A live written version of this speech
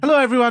Hello,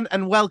 everyone,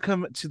 and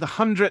welcome to the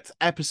 100th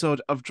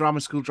episode of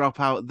Drama School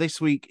Dropout. This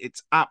week,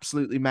 it's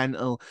absolutely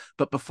mental.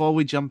 But before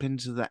we jump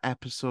into the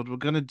episode, we're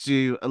going to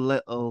do a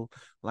little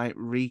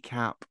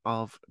recap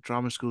of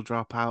Drama School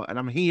Dropout. And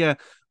I'm here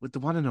with the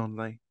one and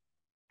only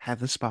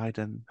Heather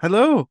Spiden.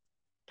 Hello.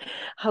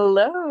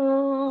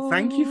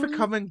 Thank you for Hello.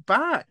 coming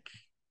back.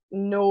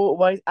 No,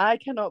 why I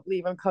cannot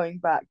believe I'm coming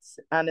back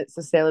and it's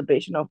a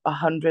celebration of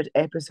 100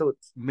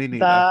 episodes. Me neither.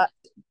 That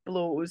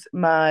blows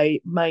my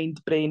mind,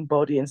 brain,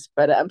 body, and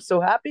spirit. I'm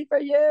so happy for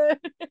you.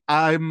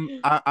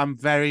 I'm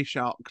very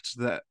shocked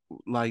that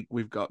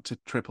we've got to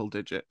triple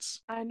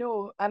digits. I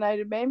know, and I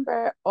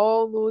remember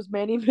all those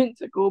many moons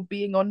ago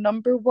being on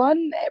number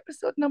one,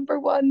 episode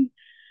number one.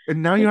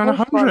 And now The you're on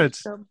 100.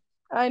 goosebumps.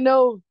 I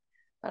know,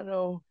 I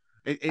know,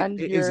 It, and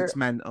it is, you're it's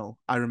mental.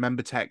 I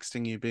remember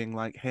texting you being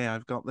like, hey,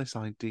 I've got this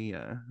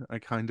idea. I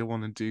kind of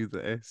want to do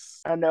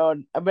this. I know.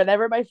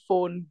 Whenever my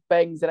phone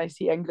bings and I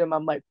see Ingram,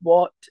 I'm like,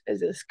 what is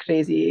this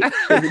crazy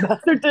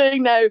bastard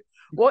doing now?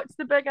 What's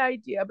the big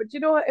idea? But you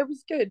know what? It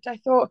was good. I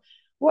thought,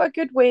 what a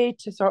good way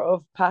to sort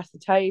of pass the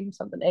time,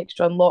 something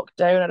extra on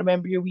lockdown. I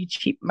remember your wee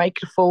cheap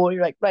microphone.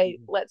 You're like, right,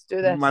 let's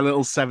do My this.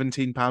 little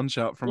 £17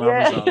 shop from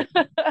Yeah.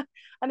 Amazon.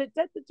 And it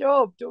did the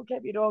job. Don't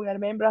get me wrong. I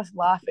remember us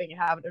laughing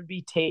and having to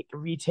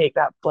retake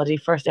that bloody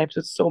first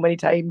episode so many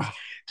times.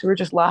 So we're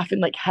just laughing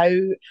like how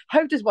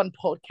does one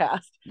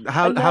podcast?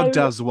 How And how now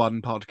does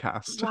one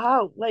podcast?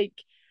 wow, like,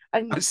 I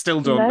and still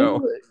don't now,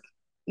 know.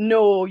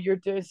 no, you're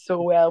doing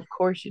so well. Of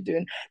course, you're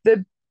doing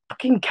the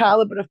fucking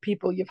caliber of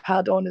people you've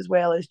had on as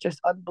well is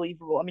just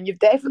unbelievable. I mean, you've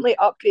definitely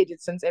upgraded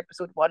since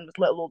episode one with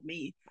little old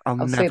me.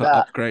 I'll I'll say never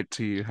that. upgrade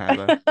to you,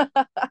 Heather.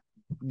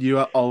 You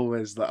are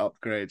always the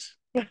upgrade.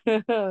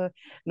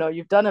 No,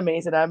 you've done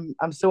amazing.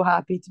 I'm so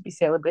happy to be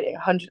celebrating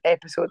 100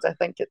 episodes. I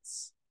think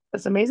it's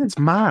amazing. It's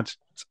mad.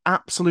 It's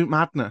absolute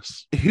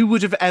madness. Who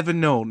would have ever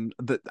known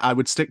that I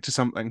would stick to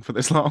something for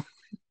this long?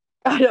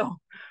 I know.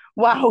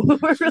 Wow,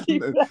 we're really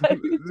proud.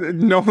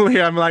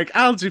 Normally, I'm like,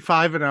 I'll do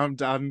five and I'm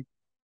done.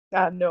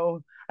 I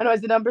know. I know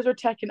as the numbers are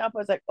ticking up, I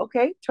was like,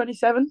 okay,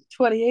 27,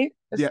 28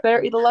 is Yeah,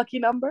 30 the lucky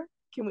number?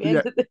 Can we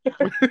yeah. end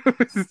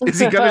it Is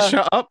he gonna there?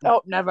 shut up?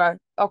 Oh, never.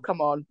 Oh,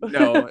 come on.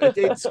 No,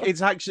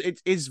 it's actually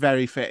it is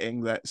very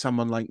fitting that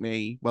someone like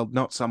me, well,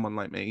 not someone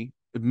like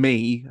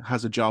me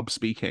has a job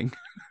speaking.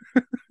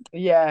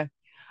 Yeah,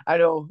 I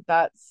know.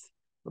 That's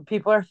when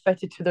people are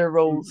fitted to their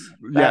roles.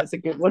 Yeah, That's a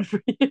good one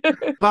for you.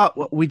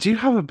 but we do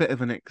have a bit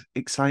of an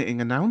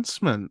exciting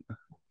announcement,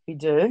 We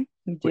do.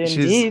 We do which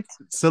is indeed.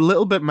 it's a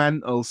little bit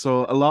mental.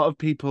 So a lot of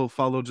people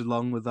followed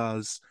along with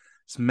us.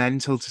 It's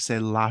mental to say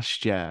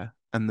last year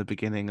and the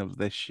beginning of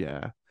this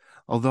year.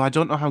 Although I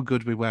don't know how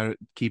good we were at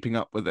keeping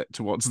up with it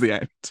towards the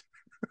end.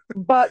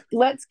 But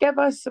let's give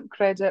us some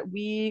credit.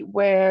 We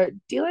were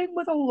dealing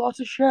with a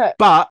lot of shit.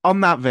 But on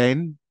that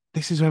vein,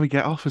 this is where we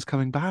get off as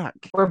coming back.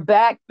 We're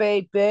back,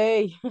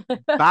 baby.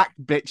 Back,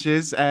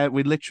 bitches.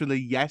 We literally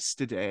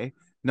yesterday,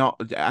 not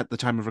at the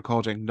time of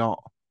recording,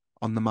 not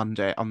on the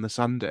Monday, on the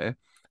Sunday,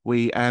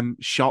 we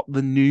shot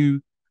the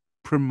new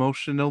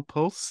promotional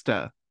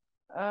poster.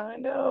 I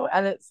know,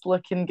 and it's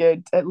looking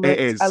good. It I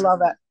is. love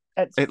it.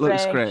 It's It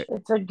looks fresh. great.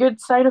 It's a good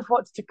sign of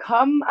what's to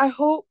come, I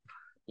hope.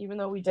 Even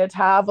though we did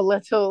have a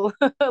little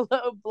a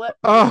little blip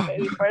with the Oh,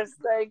 very first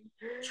thing.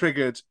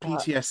 triggered But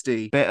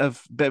PTSD. Bit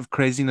of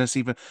craziness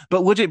even.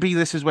 But would it be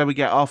this is where we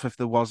get off if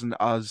there wasn't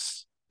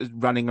us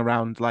running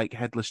around like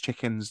headless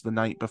chickens the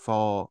night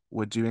before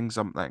we're doing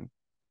something?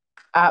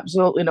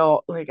 absolutely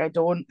not. Like I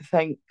don't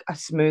think a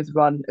smooth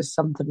run is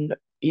something that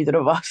either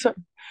of us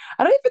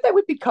I don't even think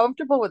we'd be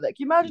comfortable with it. Can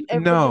you imagine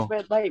everyone just No.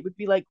 went right? Would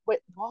be like, wait,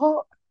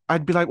 what?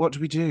 I'd be like, what do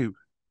we do?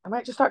 I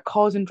might just start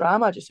causing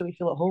drama just so we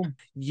feel at home.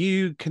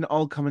 You can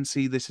all come and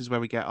see This Is Where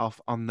We Get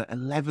Off on the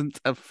 11th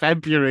of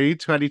February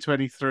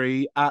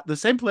 2023 at the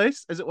same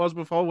place as it was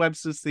before,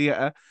 Webster's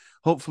Theatre.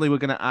 Hopefully, we're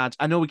going to add.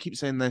 I know we keep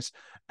saying this,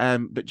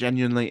 but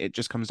genuinely, it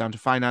just comes down to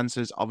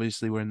finances.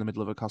 Obviously, we're in the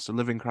middle of a cost of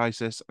living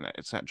crisis,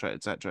 etc.,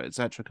 etc.,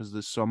 etc., because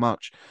there's so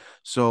much.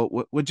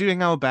 So, we're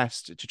doing our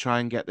best to try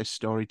and get this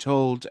story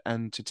told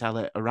and to tell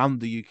it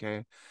around the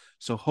UK.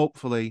 So,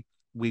 hopefully,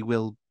 we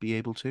will be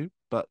able to.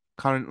 But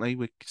currently,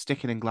 we're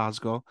sticking in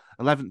Glasgow,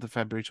 11th of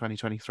February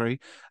 2023,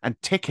 and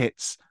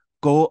tickets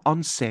go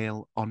on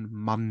sale on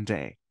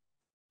Monday,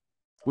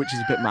 which is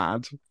a bit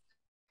mad.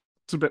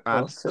 It's a bit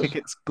mad. Awesome.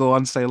 Tickets go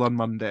on sale on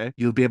Monday.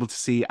 You'll be able to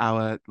see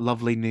our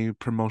lovely new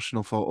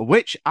promotional photo,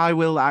 which I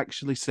will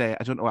actually say,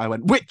 I don't know why I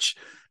went, which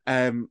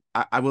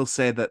I will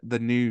say that the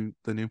new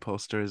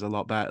poster is a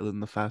lot better than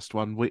the first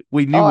one. We Oh,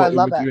 knew I what we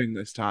were love it. doing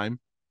this time.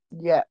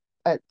 Yeah,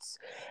 it's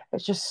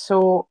it's just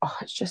so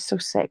it's just so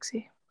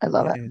sexy. I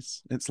love It it.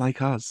 is. It's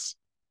like us.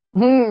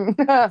 Hmm.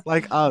 It's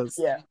like us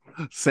Yeah,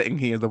 sitting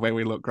here the way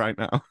we look right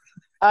now.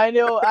 I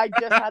know. I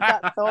just had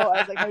that thought.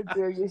 I was like, how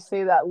dare you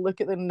say that? Look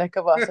at the nick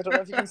of us. I don't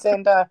know if you can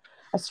send a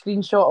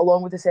screenshot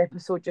along with this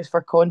episode just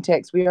for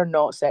context. We are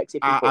not sexy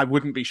I people.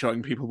 wouldn't be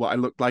showing people what I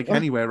look like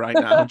anywhere right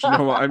now. Do you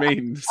know what I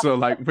mean? So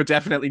like we're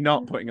definitely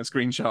not putting a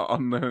screenshot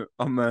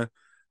on the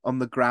on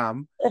the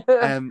gram.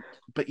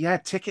 But yeah,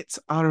 tickets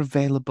are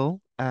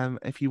available.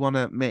 If you want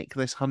to make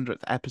this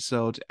 100th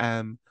episode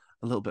a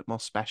little bit more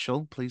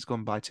special, please go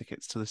and buy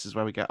tickets to This Is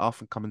Where We Get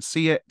Off and come and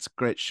see it. It's a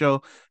great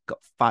show. Got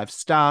 5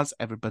 stars.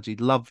 Everybody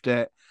loved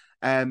it.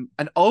 And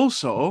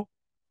also,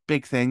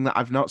 big thing that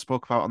I've not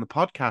spoke about on the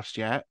podcast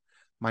yet,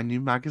 my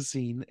new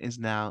magazine is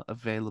now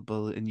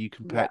available and you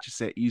can purchase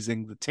it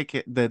using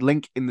the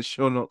link in the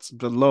show notes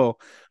below.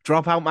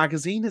 Dropout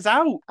magazine is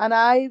out. And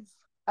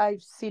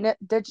I've seen it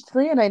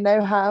digitally and I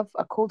now have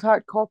a cold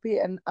hard copy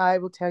and I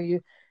will tell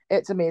you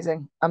it's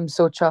amazing. I'm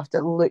so chuffed.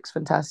 It looks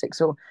fantastic.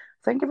 So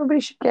I think everybody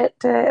should get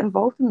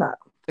involved in that.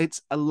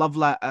 It's a love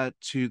letter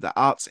to the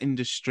arts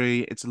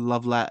industry. It's a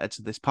love letter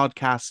to this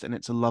podcast, and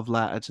it's a love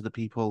letter to the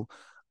people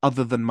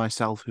other than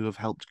myself who have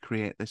helped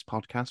create this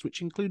podcast,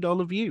 which include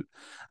all of you.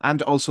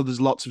 And also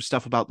there's lots of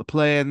stuff about the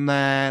play in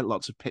there,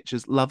 lots of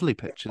pictures, lovely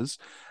pictures,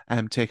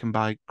 taken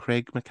by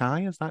Craig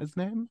Mackay, is that his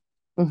name?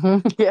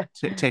 Yeah.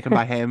 Taken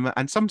by him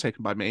and some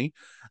taken by me.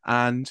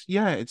 And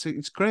yeah,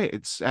 it's great.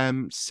 It's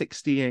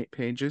 68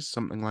 pages,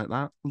 something like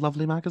that.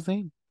 Lovely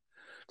magazine.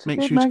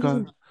 Make sure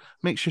to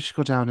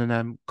go down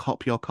and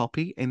cop your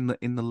copy in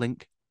the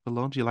link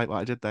below. Do you like what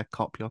I did there?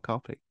 Cop your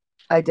copy.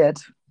 I did.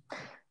 It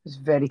was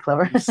very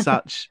clever.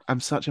 I'm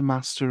such a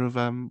master of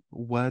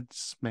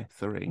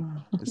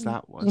wordsmithery. Is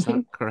that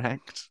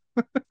correct?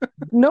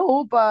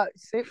 No, but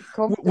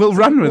we'll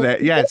run with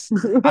it. Yes,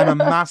 I'm a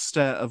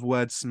master of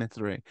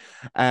wordsmithery.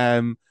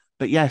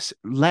 But yes,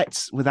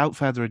 without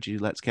further ado,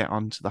 let's get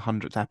on to the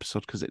 100th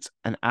episode because it's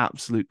an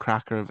absolute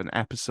cracker of an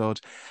episode.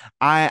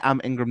 I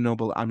am Ingram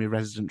Noble. I'm your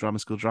resident drama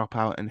school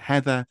dropout, and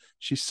Heather,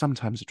 she's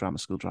sometimes a drama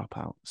school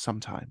dropout.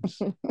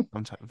 Sometimes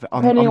on the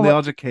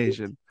odd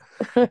occasion.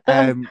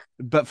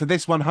 But for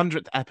this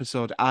 100th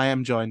episode, I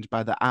am joined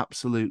by the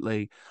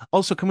absolutely.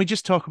 Also, can we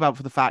just talk about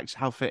for the fact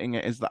how fitting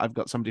it is that I've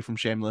got somebody from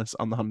Shameless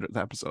on the 100th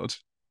episode?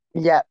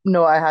 Yeah,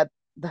 no, I had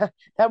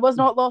that was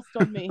not lost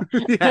on me.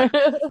 Yeah.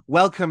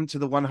 Welcome to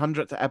the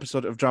 100th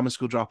episode of Drama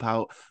School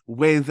Dropout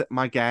with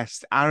my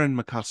guest, Aaron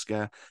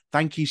McCusker.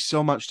 Thank you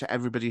so much to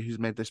everybody who's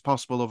made this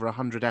possible over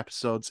 100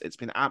 episodes. It's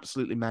been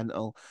absolutely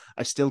mental.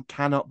 I still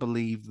cannot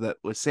believe that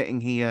we're sitting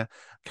here.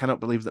 Cannot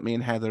believe that me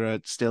and Heather are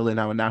still in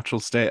our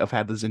natural state of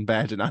Heather's in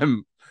bed and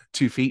I'm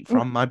 2 feet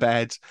from my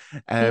bed.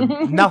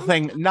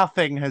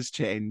 Nothing has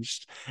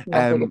changed.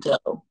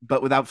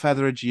 But without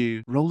further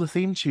ado, roll the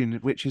theme tune,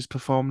 which is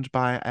performed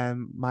by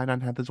mine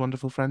and Heather's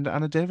wonderful friend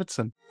Anna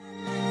Davidson.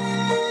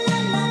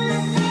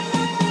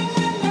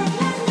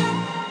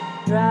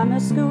 Drama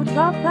school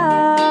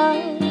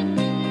dropout,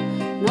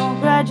 no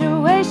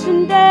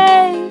graduation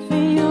day for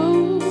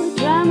you.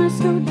 Drama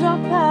school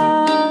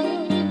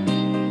dropout,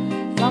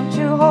 flunked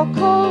your whole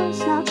course,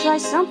 now try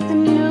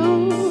something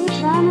new.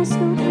 Drama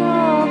school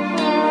dropout.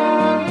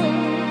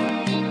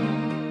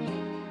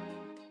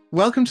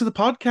 Welcome to the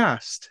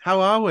podcast. How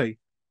are we?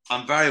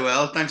 I'm very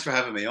well. Thanks for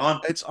having me on.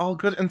 It's all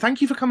good. And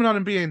thank you for coming on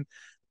and being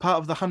part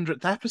of the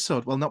 100th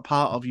episode. Well, not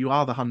part of, you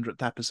are the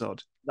 100th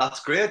episode.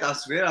 That's great. I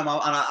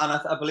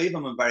believe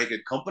I'm in very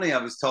good company. I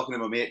was talking to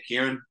my mate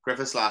Kieran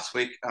Griffiths last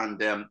week, and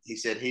he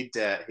said he'd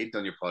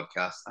done your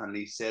podcast, and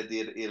he said he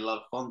had a lot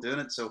of fun doing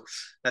it. So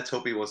let's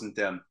hope he wasn't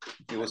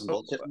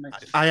bullshitting me.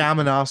 I am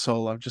an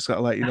arsehole. I've just got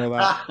to let you know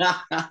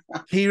that.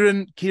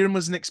 Kieran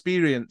was an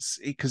experience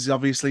because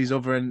obviously he's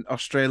over in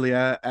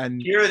Australia,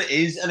 and Kieran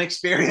is an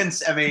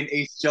experience. I mean,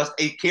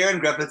 Kieran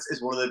Griffiths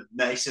is one of the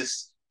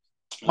nicest.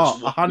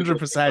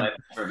 100%. I've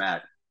ever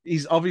met.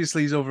 He's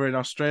over in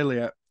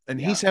Australia. And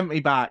he sent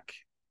me back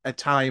a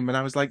time, and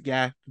I was like,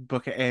 "Yeah,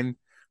 book it in,"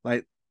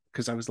 like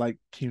because I was like,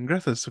 "Kieran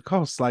Griffiths, of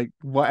course, like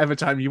whatever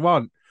time you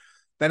want."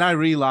 Then I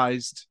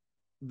realized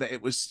that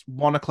it was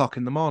 1 o'clock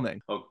in the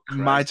morning,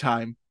 my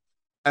time,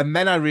 and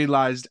then I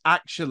realized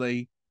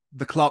actually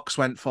the clocks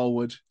went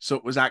forward, so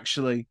it was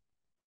actually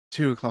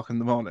 2 o'clock in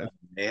the morning.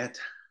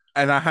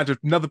 And I had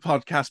another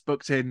podcast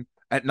booked in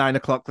at 9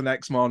 o'clock the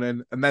next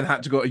morning, and then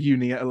had to go to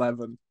uni at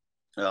 11.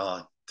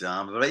 Oh.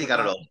 Damn, but you got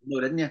it all,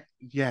 didn't you?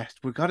 Yes,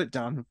 we got it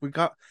done.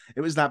 It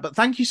was that. But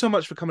thank you so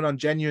much for coming on.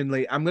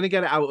 Genuinely, I'm going to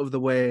get it out of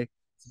the way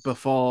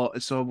before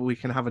so we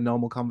can have a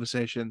normal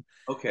conversation.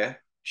 Okay.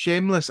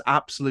 Shameless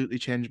absolutely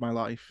changed my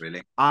life.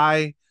 Really?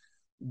 I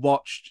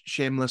watched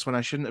Shameless when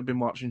I shouldn't have been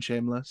watching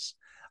Shameless.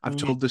 I've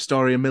told the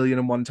story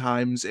 1,000,001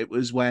 times. It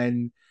was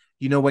when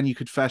you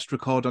could first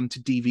record onto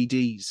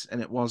DVDs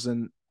and it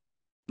wasn't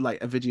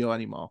like a video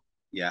anymore.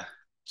 Yeah.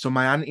 So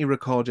my auntie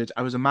recorded,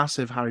 I was a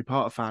massive Harry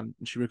Potter fan,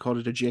 and she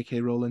recorded a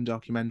J.K. Rowling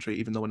documentary,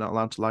 even though we're not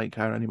allowed to like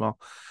her anymore.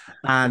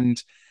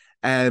 And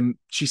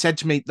she said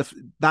to me,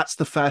 that's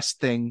the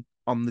first thing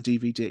on the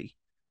DVD.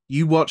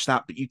 You watch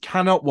that, but you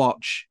cannot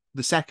watch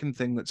the second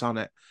thing that's on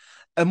it.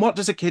 And what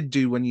does a kid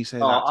do when you say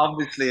that?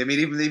 Obviously. I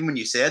mean, even when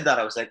you said that,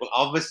 I was like, well,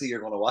 obviously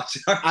you're going to watch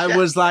it. I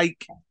was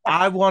like,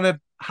 I want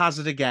to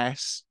hazard a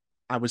guess.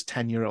 I was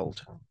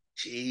 10-year-old.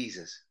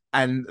 Jesus.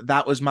 And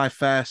that was my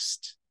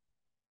first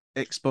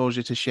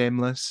exposure to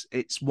Shameless.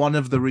 It's one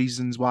of the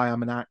reasons why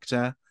I'm an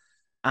actor,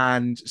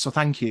 and so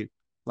thank you.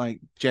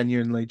 Like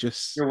genuinely,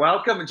 just You're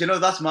welcome. Do you know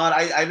that's mad?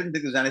 I didn't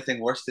think there was anything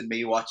worse than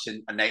me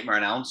watching A Nightmare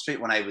on Elm Street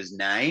when I was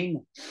 9.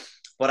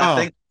 But I oh,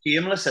 think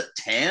Shameless at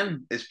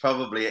 10 is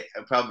probably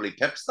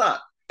pips that.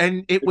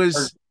 and it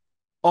was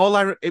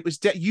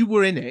you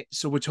were in it,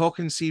 so we're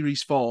talking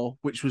series 4,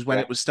 which was when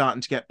Yeah. it was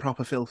starting to get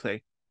proper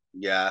filthy.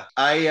 Yeah.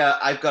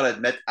 I've got to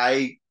admit,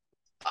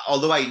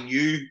 although I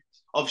knew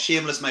of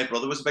Shameless, my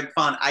brother was a big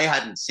fan. I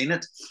hadn't seen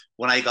it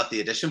when I got the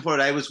audition for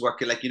it. I was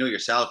working, like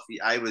yourself.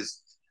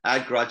 I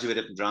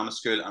graduated from drama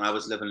school and I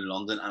was living in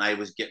London and I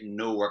was getting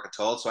no work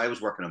at all. So I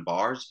was working in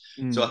bars.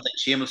 So I think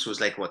Shameless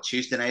was like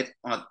Tuesday night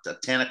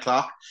at 10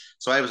 o'clock.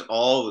 So I was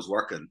always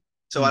working.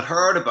 So I'd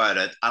heard about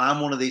it, and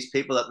I'm one of these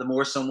people that the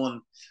more someone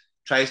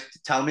tries to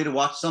tell me to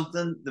watch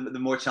something, the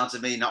more chance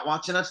of me not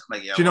watching it. I'm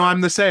like, yeah. Do you know I'm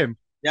the same?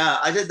 Yeah,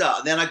 I did that.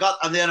 And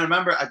then I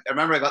remember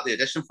I got the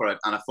audition for it,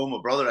 and I phoned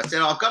my brother. I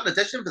said, "Oh, I've got an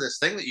audition for this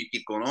thing that you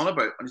keep going on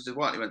about." And he said,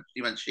 "What?"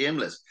 He went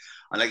Shameless,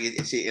 and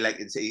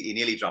he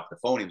nearly dropped the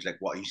phone. He was like,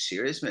 "What? Are you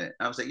serious, mate?" And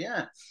I was like,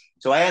 "Yeah."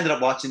 So I ended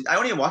up watching. I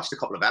only watched a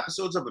couple of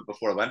episodes of it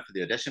before I went for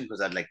the audition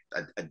because I'd like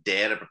a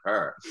day to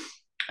prepare.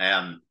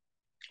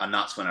 And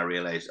that's when I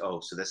realized, oh,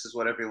 so this is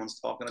what everyone's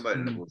talking about,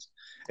 and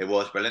it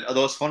was brilliant.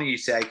 Although it's funny you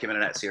say I came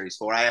in at series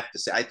 4. I have to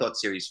say I thought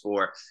series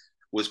 4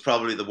 was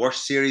probably the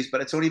worst series,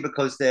 but it's only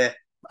because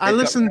I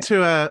listened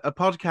to a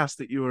podcast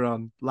that you were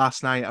on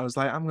last night. I was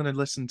like, I'm going to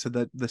listen to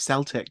the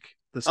Celtic.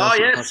 Oh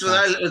yes,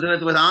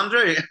 with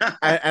Andrew.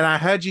 And I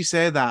heard you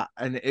say that,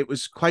 and it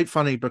was quite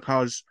funny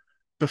because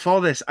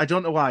before this, I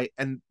don't know why,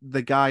 and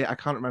the guy, I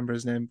can't remember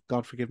his name,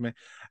 God forgive me,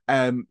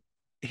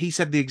 he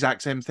said the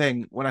exact same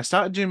thing. When I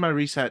started doing my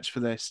research for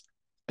this,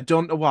 I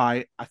don't know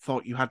why, I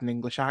thought you had an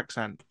English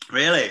accent.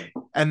 Really?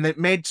 And it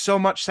made so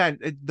much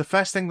sense. The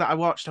first thing that I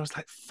watched, I was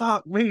like,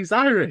 fuck me, he's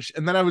Irish.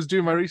 And then I was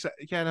doing my research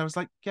again, I was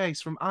like, yeah,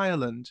 he's from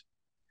Ireland.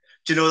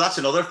 Do you know, that's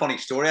another funny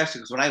story,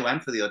 actually, because when I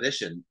went for the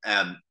audition,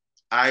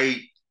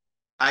 I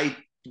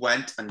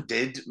went and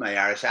did my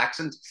Irish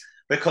accent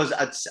because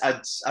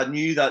I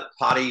knew that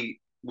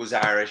Paddy was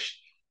Irish.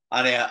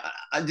 And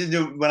I didn't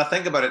know, when I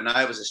think about it now,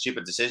 it was a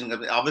stupid decision.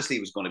 Obviously, he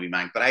was going to be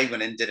Mank, but I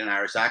went in, did an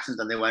Irish accent,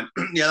 and they went,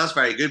 "Yeah, that's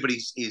very good, but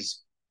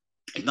he's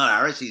not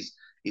Irish.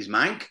 He's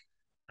Mank."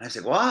 And I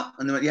said, "What?"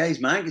 And they went, "Yeah, he's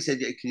Mank." He said,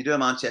 "Can you do a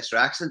Manchester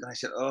accent?" And I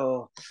said,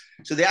 "Oh."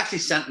 So they actually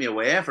sent me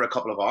away for a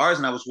couple of hours,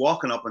 and I was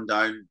walking up and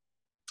down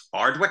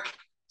Ardwick.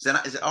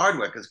 Is it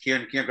Ardwick? Because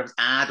Kieran Griffiths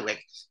Ardwick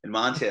in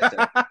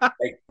Manchester.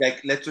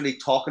 like literally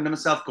talking to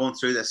myself, going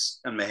through this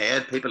in my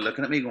head, people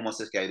looking at me, going, "What's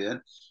this guy doing?"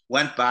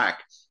 Went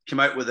back,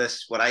 came out with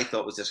this, what I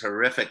thought was this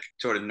horrific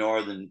sort of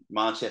northern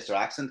Manchester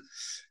accent.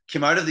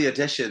 Came out of the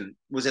audition,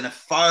 was in a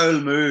foul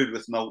mood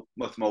with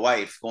my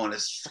wife, going,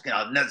 "This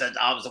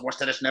was the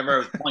worst audition ever. It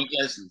was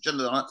pointless and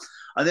shouldn't have done it."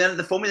 And then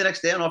they phoned me the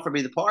next day and offered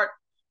me the part.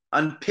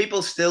 And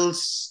people still,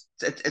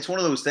 it's one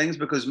of those things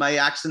because my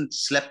accent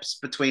slips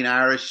between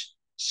Irish,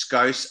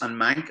 Scouse, and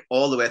Mank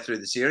all the way through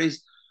the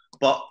series.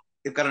 But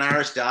you've got an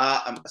Irish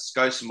dad and a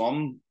Scouse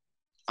mum,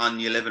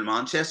 and you live in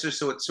Manchester,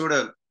 so it sort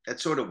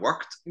of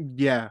worked.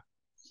 Yeah.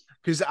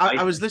 Because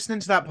I was listening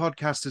to that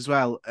podcast as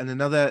well, and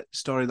another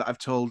story that I've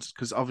told,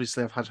 because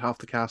obviously I've had half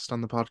the cast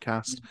on the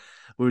podcast.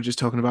 We were just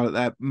talking about it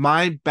there.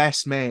 My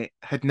best mate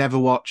had never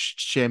watched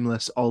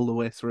Shameless all the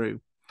way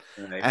through.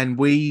 Right. And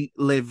we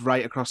live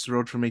right across the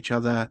road from each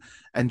other.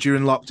 And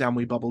during lockdown,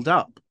 we bubbled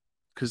up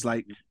because,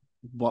 like,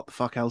 what the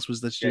fuck else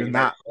was there doing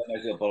that?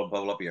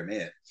 Bubble up your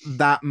mate.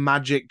 That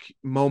magic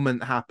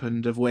moment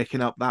happened of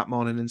waking up that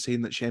morning and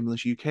seeing that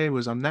Shameless UK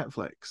was on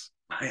Netflix.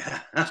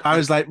 So I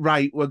was like,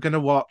 right, we're gonna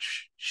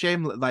watch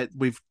Shameless. Like,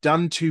 we've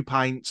done 2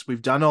 pints,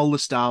 we've done all the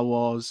Star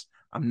Wars.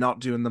 I'm not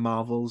doing the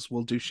Marvels.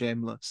 We'll do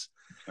Shameless.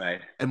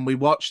 Right. And we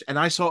watched, and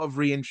I sort of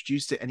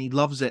reintroduced it, and he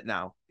loves it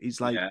now. He's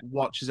like,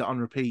 watches it on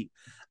repeat.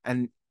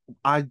 And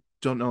I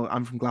don't know,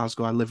 I'm from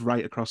Glasgow. I live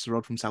right across the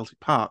road from Celtic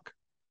Park.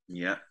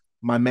 Yeah.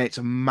 My mate's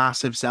a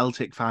massive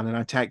Celtic fan, and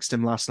I texted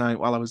him last night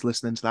while I was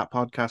listening to that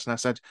podcast, and I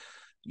said,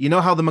 "You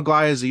know how the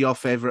Maguires are your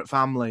favourite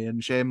family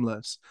and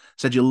Shameless?"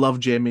 Said you'll love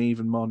Jamie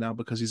even more now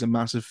because he's a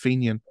massive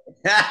Fenian.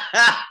 Do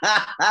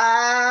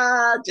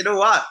you know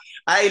what?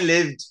 I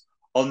lived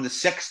on the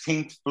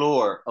 16th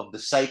floor of the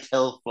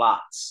Sighthill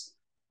Flats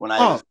when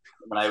I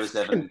was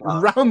living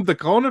round the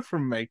corner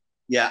from me.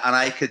 Yeah, and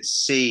I couldn't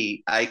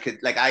see as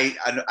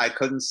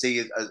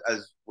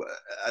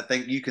I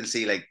think you can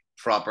see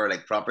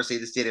proper see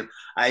the stadium.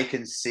 I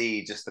can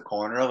see just the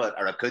corner of it,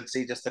 or I could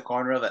see just the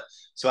corner of it.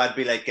 So I'd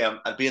be like,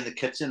 I'd be in the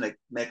kitchen, like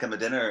making my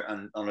dinner,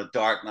 and on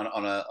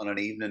an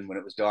evening when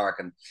it was dark,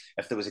 and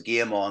if there was a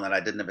game on and I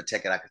didn't have a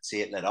ticket, I could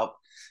see it lit up,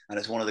 and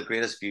it's one of the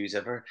greatest views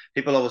ever.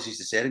 People always used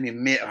to say to me,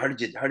 "Mate, how did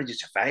you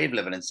survive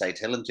living in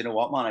Sighthill?" And do you know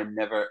what, man? I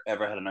never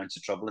ever had an ounce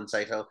of trouble in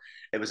Sighthill.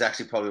 It was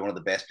actually probably one of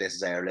the best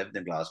places I ever lived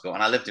in Glasgow,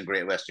 and I lived in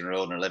Great Western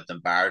Road, and I lived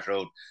in Bars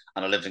Road,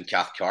 and I lived in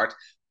Cathcart,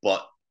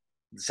 but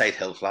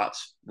Sighthill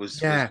Flats was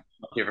my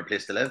favorite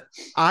place to live.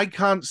 I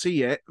can't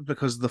see it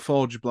because the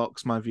forge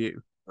blocks my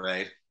view.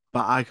 Right.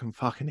 But I can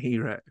fucking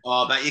hear it.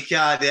 Oh, I bet you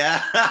can,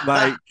 yeah.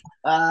 Like,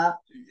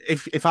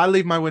 if I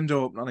leave my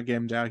window open on a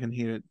game day, I can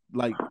hear it.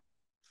 Like,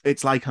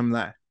 it's like I'm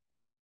there.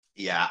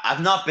 Yeah,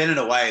 I've not been in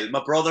a while.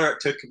 My brother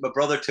took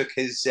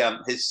his son.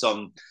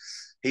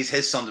 He's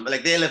his son.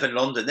 Like they live in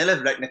London. They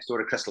live right next door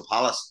to Crystal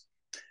Palace,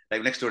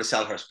 like next door to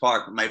Selhurst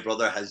Park. My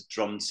brother has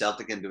drummed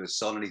Celtic into his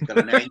son, and he's got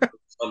a 9-year-old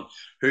son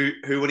who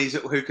when he's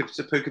who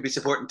could be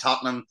supporting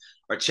Tottenham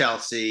or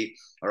Chelsea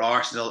or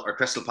Arsenal or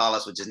Crystal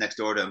Palace, which is next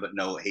door to him. But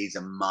no, he's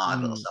a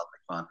mad little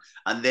Celtic fan,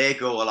 and they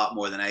go a lot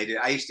more than I do.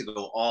 I used to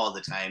go all the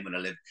time when I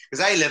lived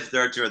because I lived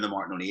there during the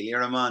Martin O'Neill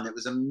era. Man, it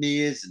was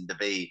amazing to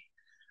be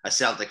a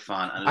Celtic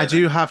fan and I live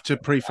do in have to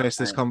preface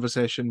this time.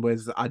 conversation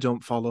with I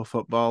don't follow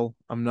football.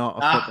 I'm not a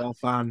Ah, football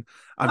fan.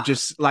 I'm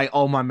just like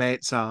all my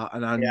mates are,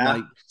 and I'm yeah.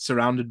 like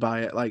surrounded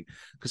by it. Like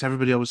because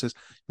everybody always says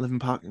live in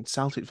Park and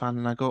Celtic fan,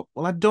 and I go,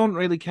 well, I don't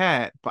really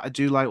care, but I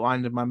do like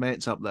winding my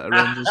mates up that are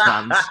Rangers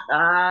fans.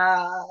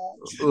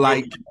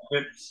 Like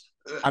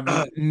I'm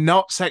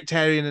not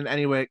sectarian in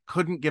any way.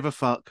 Couldn't give a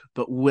fuck,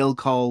 but will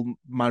call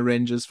my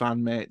Rangers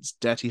fan mates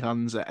dirty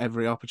hands at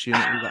every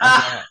opportunity that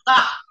I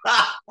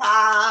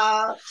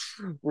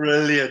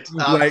Brilliant.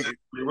 get. Like,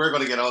 We're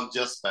going to get on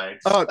just fine.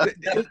 oh,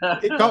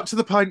 it got to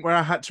the point where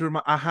I had to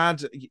remind. I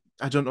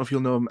don't know if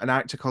you'll know him, an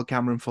actor called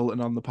Cameron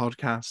Fulton on the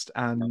podcast,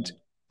 and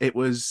it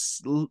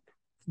was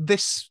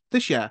this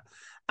year,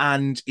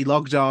 and he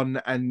logged on,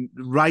 and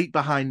right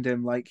behind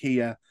him, like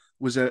here,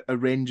 was a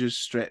Rangers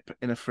strip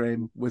in a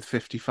frame with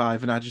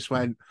 55, and I just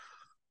went,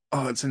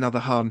 "Oh, it's another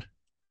Hun,"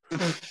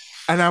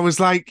 and I was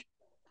like,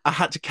 I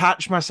had to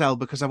catch myself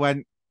because I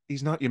went,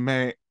 "He's not your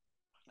mate.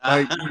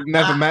 Like you've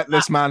never met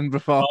this man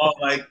before." Oh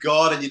my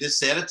God. And you just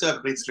said it to a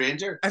complete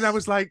stranger. And I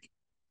was like,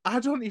 I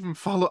don't even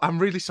follow. I'm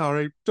really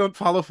sorry. Don't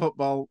follow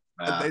football.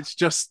 It's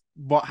just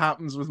what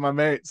happens with my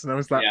mates. And I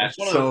was like, Yeah, I'm it's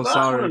one of so those, that's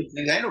one of sorry. those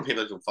things. I know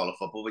people don't follow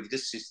football, but you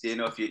just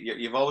if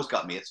you've always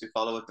got mates who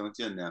follow it, don't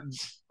you?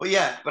 But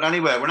yeah, but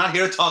anyway, we're not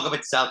here to talk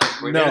about Celtic.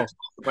 We're here No, to talk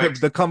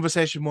about the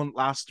conversation won't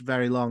last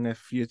very long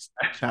if you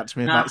chat to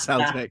me about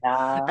Celtic.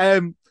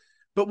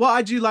 But what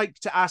I do like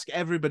to ask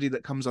everybody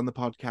that comes on the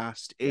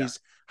podcast is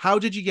how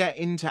did you get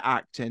into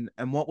acting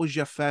and what was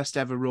your first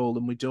ever role?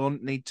 And we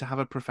don't need to have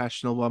a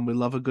professional one. We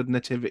love a good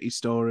nativity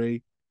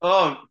story.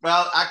 Oh,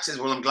 well,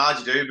 actually, well, I'm glad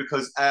you do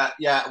because,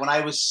 when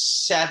I was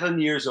 7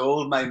 years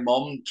old, my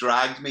mum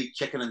dragged me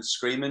kicking and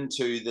screaming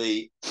to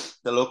the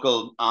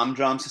local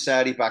Amdram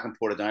Society back in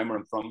Portadown, where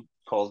I'm from,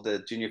 called the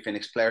Junior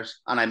Phoenix Players.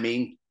 And I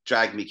mean,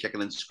 dragged me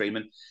kicking and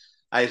screaming.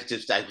 I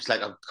was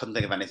like, I couldn't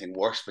think of anything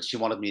worse, but she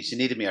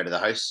needed me out of the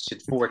house. She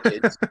had 4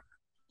 kids,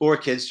 4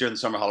 kids during the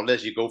summer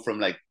holidays. You go from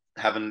like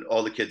having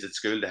all the kids at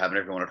school to having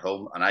everyone at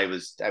home. And I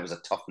was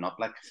a tough nut,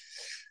 like,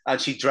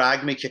 and she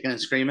dragged me kicking and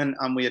screaming.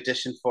 And we I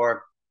auditioned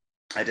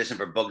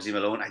for Bugsy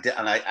Malone. I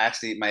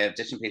actually my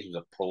audition piece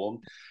was a poem.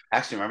 I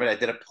actually remember I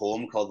did a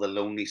poem called "The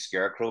Lonely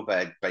Scarecrow"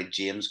 by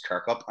James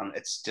Kirkup, and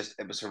it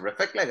was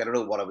horrific. Like I don't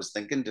know what I was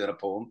thinking doing a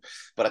poem,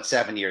 but at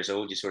 7 years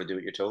old, you sort of do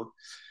what you're told.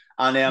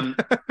 And they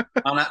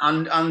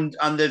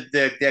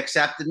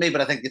accepted me,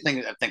 but I think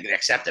they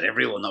accepted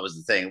everyone. That was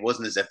the thing. It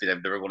wasn't as if they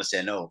were going to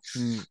say no.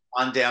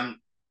 And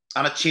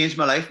it changed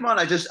my life, man.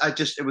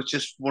 It was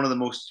just one of the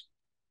most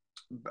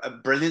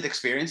brilliant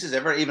experiences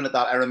ever. Even at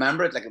that, I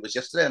remember it like it was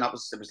yesterday, and it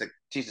was like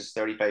Jesus,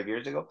 35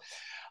 years ago.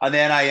 And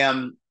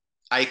then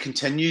I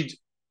continued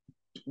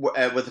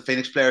with the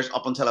Phoenix Players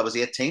up until I was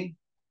 18.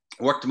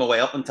 Worked my way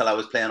up until I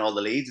was playing all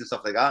the leads and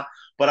stuff like that.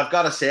 But I've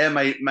got to say,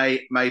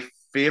 my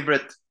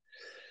favorite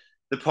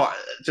the part.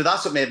 So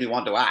that's what made me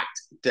want to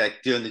act,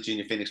 like doing the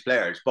Junior Phoenix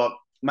Players. But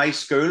my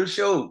school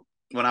show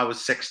when I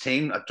was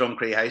 16 at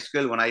Drumcree High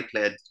School, when I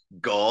played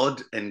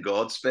God in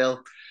Godspell,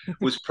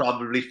 was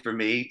probably for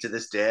me to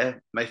this day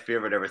my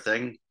favorite ever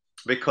thing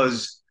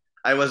because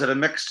I was at a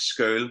mixed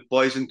school,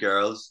 boys and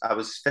girls. I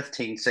was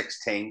 15,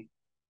 16,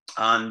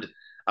 and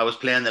I was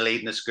playing the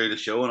lead in a school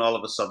show, and all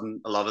of a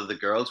sudden, a lot of the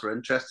girls were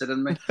interested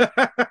in me,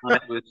 and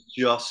it was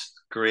just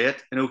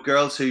great. You know,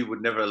 girls who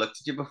would never have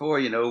looked at you before,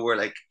 you know, were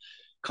like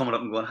coming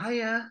up and going,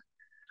 "Hiya,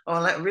 oh,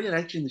 I really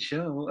liked you in the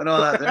show," and all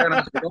that there. And I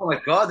was like, "Oh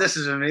my God, this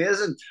is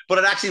amazing!" But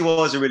it actually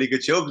was a really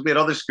good show because we had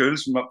other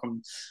schools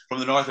from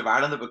the north of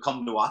Ireland that would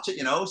come to watch it,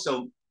 you know.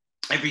 So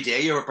every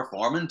day you were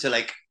performing to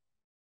like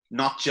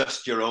not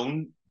just your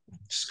own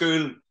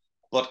school,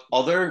 but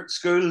other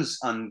schools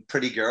and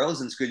pretty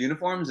girls in school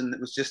uniforms, and it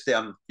was just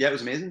it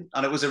was amazing,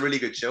 and it was a really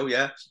good show,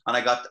 and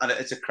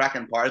it's a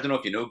cracking part. I don't know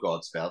if you know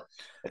Godspell.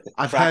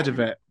 I've heard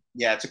of it.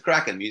 Yeah, it's a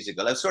cracking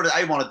musical.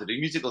 I wanted to do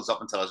musicals up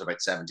until I was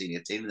about 17,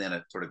 18, and then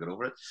I sort of got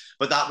over it.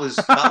 But that was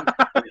I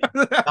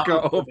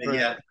got over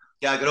it.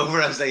 Yeah, I got over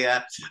it. I was like,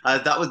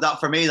 that was that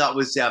for me.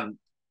 That's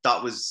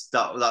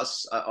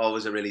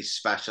always a really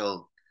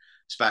special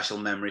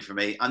memory for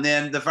me. And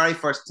then the very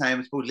first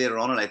time, I suppose later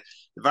on in life,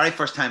 the very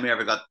first time I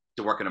ever got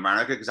to work in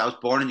America, because I was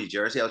born in New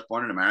Jersey. I was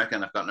born in America,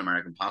 and I've got an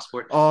American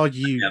passport. Oh,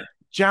 you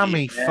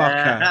jammy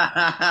fucker.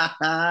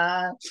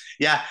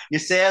 Yeah, you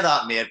say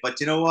that, mate, but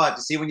you know what?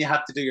 You see, when you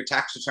have to do your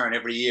tax return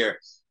every year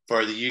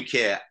for the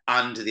UK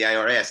and the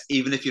IRS,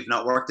 even if you've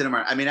not worked in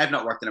America, I mean, I've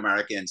not worked in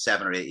America in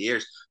 7 or 8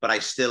 years, but I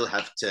still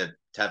have to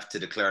to have to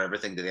declare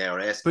everything to the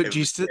IRS. But do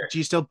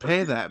you still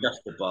pay them?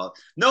 Just the ball.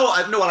 No,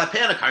 I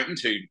pay an accountant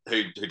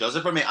who does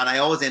it for me, and I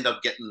always end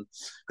up getting,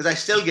 because I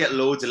still get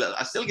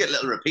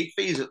little repeat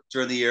fees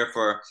during the year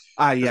for.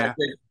 Yeah.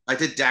 I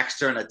did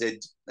Dexter, and I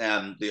did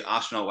the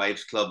Astronaut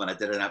Wives Club, and I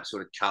did an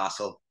episode of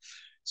Castle.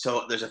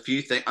 So there's a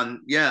few things, and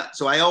yeah,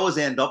 so I always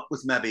end up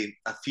with maybe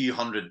a few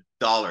 $100,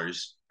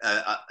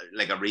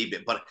 like a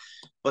rebate.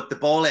 But the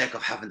ball ache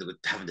of having to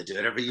do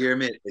it every year,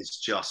 mate, is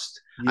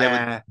just.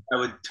 Yeah. I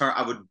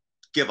would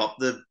give up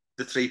the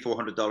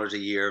 $300-400 a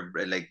year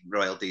like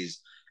royalties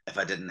if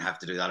I didn't have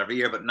to do that every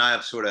year. But now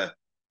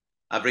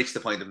I've reached the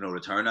point of no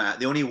return.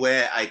 The only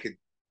way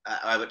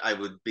I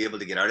would be able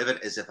to get out of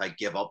it is if I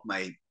give up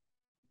my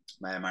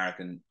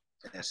American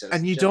citizenship.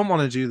 And you don't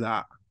want to do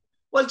that.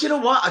 Well, do you know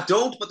what? I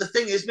don't. But the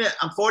thing is, mate,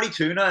 I'm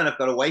 42 now, and I've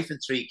got a wife and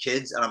 3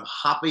 kids, and I'm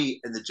happy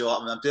in the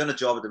job. I'm doing a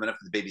job at the minute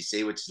for the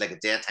BBC, which is like a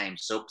daytime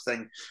soap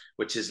thing,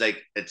 which is like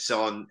it's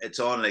on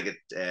like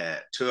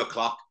at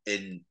 2:00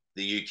 in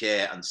the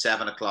UK and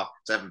 7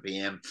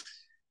 p.m.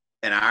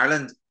 in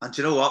Ireland. And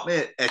do you know what,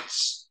 mate?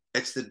 It's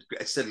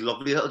a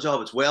lovely little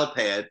job. It's well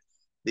paid.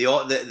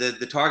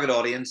 The target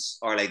audience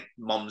are like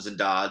mums and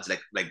dads,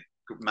 like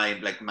my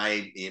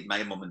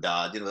mum and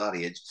dad, that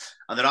age,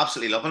 and they're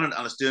absolutely loving it,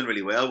 and it's doing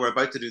really well. We're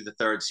about to do the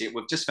 3rd series.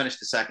 We've just finished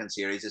the 2nd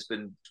series. It's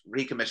been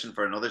recommissioned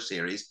for another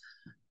series,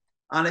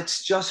 and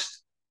it's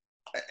just,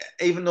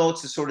 even though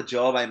it's the sort of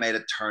job I might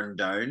have turned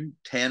down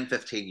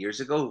 10-15 years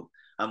ago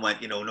and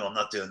went, no, I'm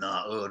not doing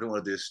that. Oh, I don't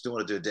want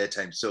to do a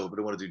daytime soap. I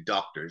don't want to do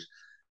doctors.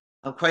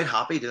 I'm quite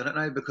happy doing it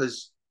now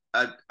because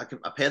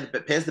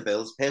it pays the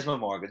bills, pays my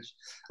mortgage.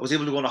 I was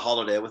able to go on a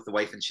holiday with the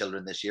wife and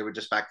children this year. We're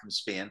just back from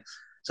Spain.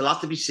 It's a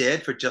lot to be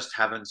said for just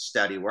having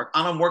steady work.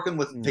 And I'm working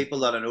with people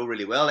that I know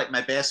really well. Like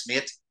my best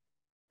mate,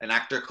 an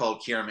actor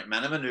called Kieran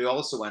McMenamin, who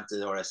also went to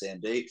the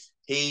RSND.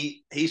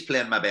 He's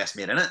playing my best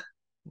mate in it.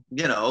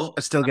 I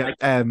still get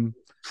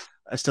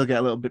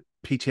a little bit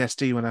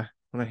PTSD when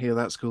I hear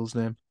that school's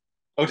name.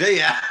 Oh, do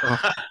you?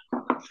 Oh.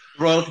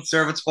 Royal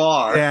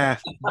Conservatoire. Yeah.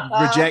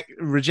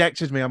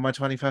 Rejected me on my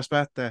 21st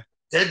birthday.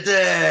 Did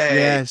they?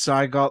 Yeah, so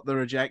I got the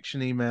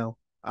rejection email.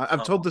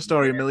 I've told the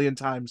story a million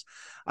times.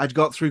 I'd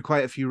got through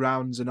quite a few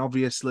rounds, and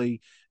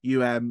obviously you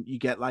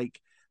get like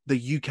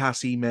the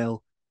UCAS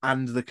email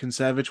and the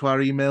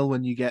Conservatoire email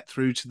when you get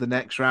through to the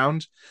next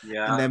round.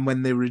 Yeah. And then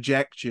when they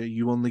reject you,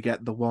 you only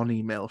get the one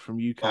email from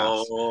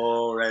UCAS.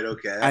 Oh, right,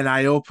 okay. And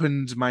I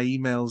opened my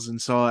emails and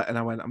saw it, and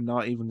I went, I'm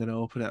not even going to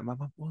open it. And my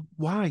mum, well,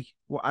 why?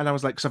 And I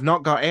was like, because I've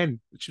not got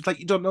in. She was like,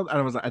 you don't know? And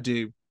I was like, I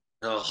do.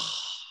 Oh,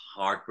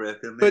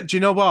 heartbreaking. But do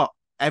you know what?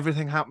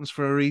 Everything happens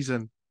for a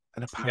reason.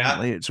 And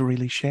apparently it's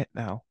really shit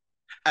now.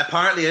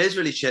 Apparently it is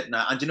really shit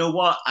now. And you know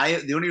what?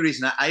 The only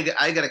reason I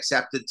got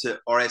accepted to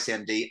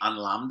RSND and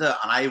LAMDA,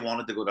 and I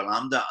wanted to go to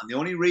LAMDA. And the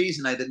only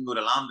reason I didn't go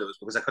to LAMDA was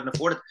because I couldn't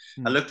afford it.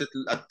 I looked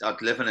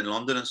at living in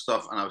London and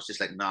stuff, and I was just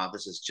like, nah,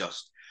 this is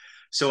just...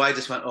 So I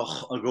just went,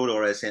 I'll go to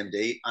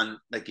RSND. And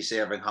like you say,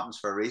 everything happens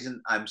for a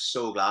reason. I'm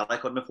so glad I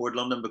couldn't afford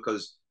London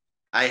because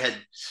I had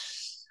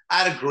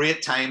a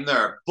great time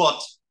there,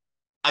 but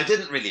I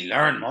didn't really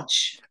learn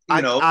much.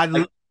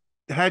 I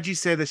heard you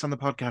say this on the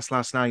podcast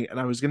last night, and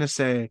I was going to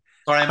say...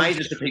 Sorry, am I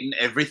just repeating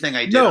everything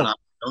I did on our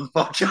own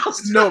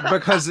podcast? No,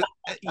 because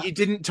you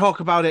didn't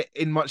talk about it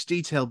in much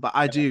detail, but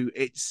I do.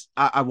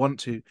 I want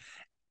to.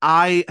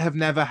 I have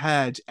never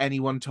heard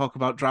anyone talk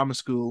about drama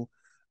school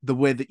the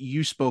way that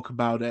you spoke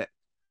about it,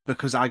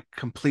 because I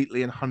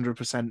completely and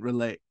 100%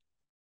 relate.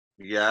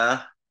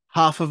 Yeah.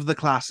 Half of the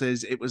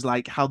classes, it was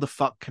like, how the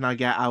fuck can I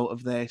get out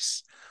of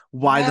this?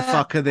 Why the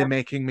fuck are they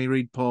making me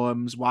read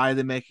poems? Why are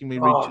they making me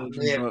read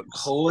children's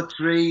books?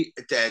 Poetry,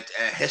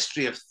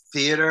 history of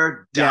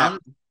theatre, dance,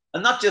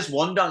 and not just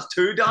one dance,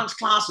 2 dance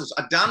classes,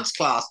 a dance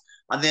class,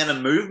 and then a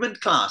movement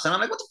class. And I'm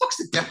like, what the fuck's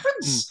the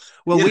difference?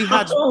 Well,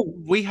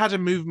 we had a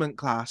movement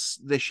class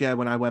this year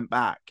when I went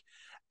back,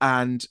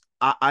 and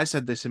I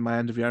said this in my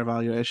end of year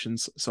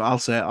evaluations, so I'll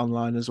say it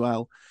online as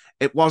well.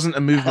 It wasn't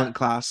a movement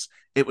class;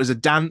 it was a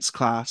dance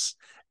class.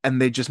 And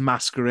they just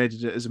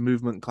masqueraded it as a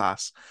movement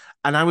class.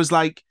 And I was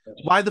like,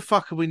 why the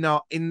fuck are we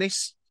not, in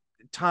this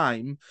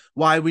time,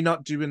 why are we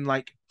not doing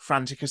like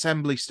frantic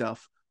assembly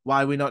stuff?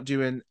 Why are we not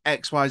doing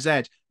X, Y,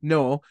 Z?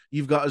 No,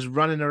 you've got us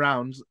running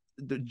around,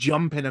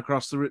 jumping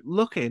across the room,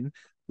 looking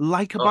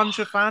like a bunch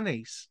of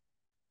fannies.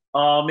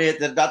 Oh,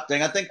 mate, that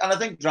thing. I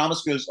think drama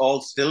schools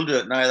all still do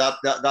it now.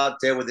 That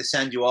day where they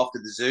send you off to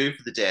the zoo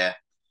for the day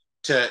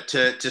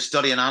to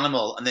study an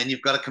animal, and then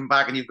you've got to come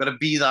back and you've got to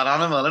be that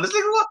animal. And it's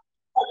like,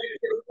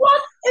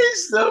 what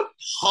is the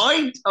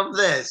point of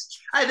this?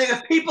 I think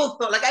if people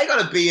thought, like, I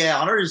got a BA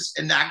honours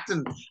in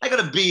acting, I've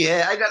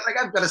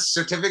got a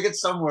certificate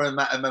somewhere in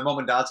my mum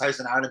and dad's house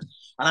in Ireland,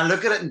 and I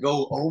look at it and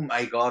go, oh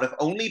my god, if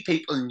only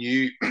people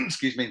knew,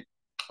 excuse me,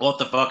 what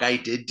the fuck I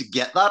did to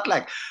get that.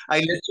 Like, I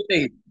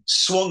literally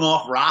swung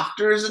off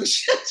rafters and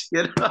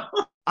shit,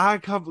 I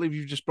can't believe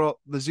you just brought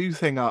the zoo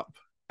thing up.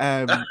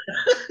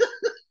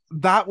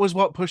 That was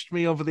what pushed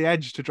me over the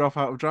edge to drop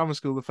out of drama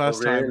school the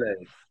first time.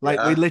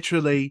 We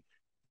literally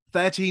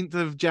 13th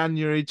of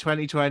January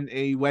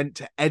 2020, went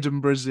to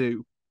Edinburgh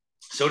Zoo.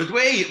 So did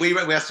we.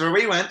 That's where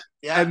we went.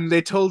 Yeah. And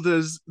they told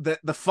us that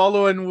the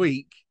following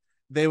week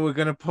they were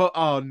going to put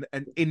on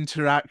an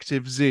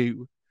interactive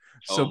zoo.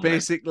 So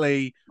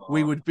basically,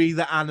 we would be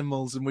the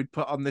animals and we'd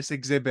put on this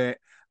exhibit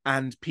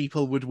and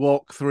people would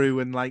walk through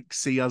and like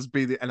see us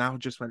be the. And I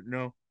just went,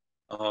 no.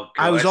 Oh, God.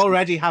 I was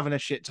already having a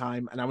shit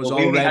time and I was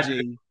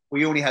already.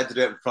 We only had to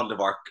do it in front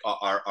of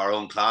our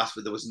own class,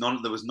 but there was none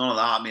of that.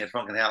 I mean,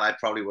 fucking hell, I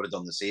probably would have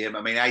done the same.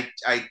 I mean, I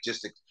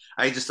just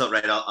thought,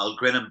 right, I'll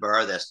grin and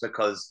bear this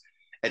because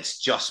it's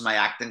just my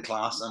acting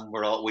class, and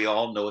we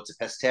all know it's a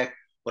piss take.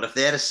 But if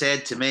they had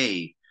said to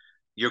me,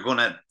 "You're going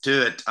to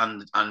do it,"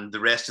 and the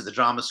rest of the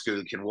drama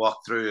school can walk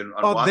through and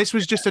watch this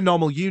was just a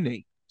normal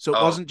uni, so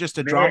it wasn't just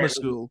a drama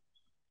school.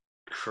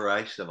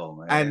 Christ of all,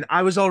 man! And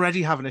I was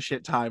already having a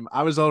shit time.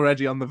 I was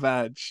already on the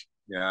verge.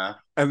 Yeah.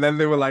 And then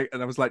they were like,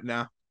 and I was like,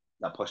 nah.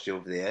 That pushed you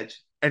over the edge.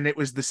 And it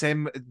was the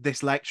same.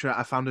 This lecturer,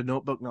 I found a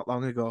notebook not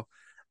long ago,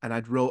 and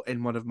I'd wrote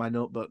in one of my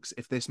notebooks,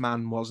 if this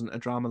man wasn't a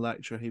drama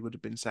lecturer, he would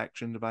have been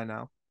sectioned by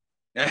now.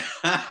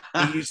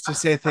 He used to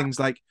say things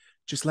like,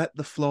 just let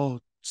the floor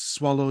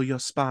swallow your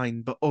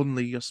spine, but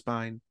only your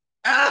spine.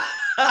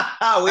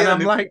 We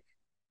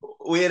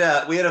had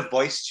a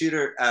voice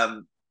tutor,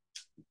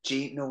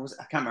 Jean, no,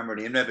 I can't remember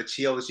her name now, but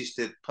she always used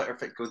to put her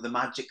foot, go, the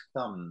magic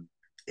thumb.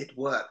 It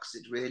works,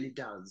 it really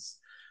does.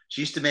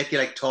 She used to make you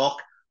like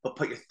talk, but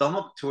put your thumb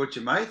up towards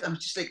your mouth. I'm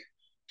just like,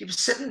 you'd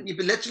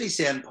be literally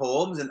saying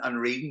poems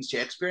and reading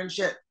Shakespeare and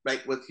shit,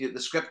 right, with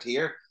the script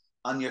here,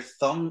 and your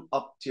thumb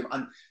up to your,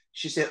 and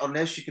she said,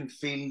 unless you can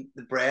feel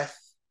the breath,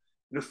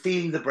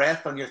 feel the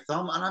breath on your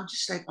thumb. And I'm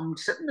just like, I'm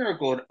sitting there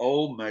going,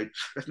 oh my,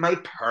 if my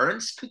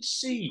parents could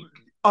see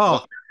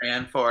what they're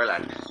paying for,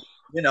 like,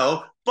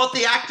 but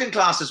the acting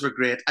classes were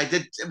great. We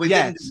did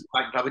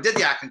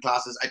the acting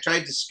classes. I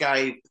tried to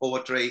sky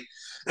poetry.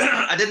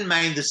 I didn't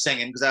mind the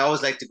singing because I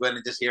always like to go in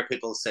and just hear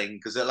people sing,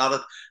 because a lot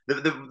of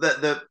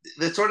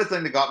the sort of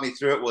thing that got me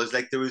through it was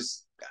like, there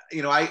was,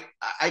 I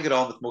get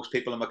on with most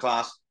people in my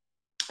class.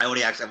 I've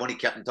only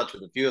kept in touch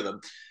with a few of them,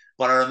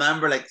 but I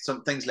remember like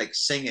some things like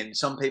singing.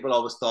 Some people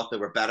always thought they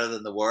were better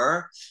than they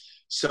were,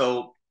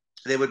 so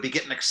they would be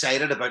getting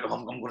excited about,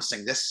 I'm going to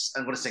sing this.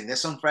 I'm going to sing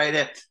this on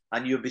Friday,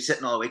 and you'd be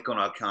sitting all week going,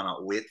 I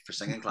cannot wait for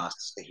singing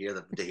classes to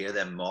hear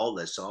them maul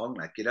this song,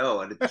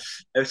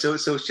 And so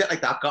shit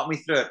like that got me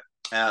through it.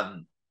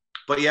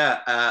 But yeah,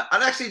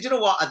 and actually, do you know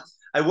what?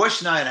 I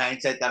wish now in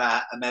hindsight that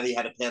I maybe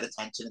had paid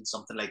attention in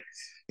something like,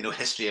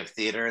 history of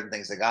theatre and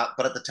things like that.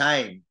 But at the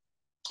time,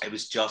 it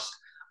was just,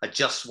 I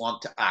just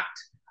want to act.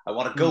 I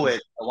want to go in,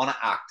 I want to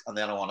act, and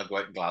then I want to go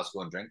out in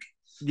Glasgow and drink.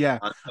 Yeah,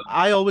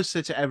 I always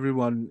say to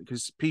everyone,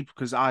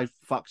 because I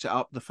fucked it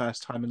up the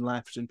first time and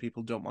left, and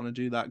people don't want to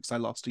do that because I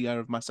lost a year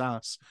of my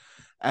sass.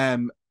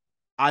 I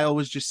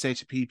always just say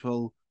to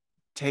people,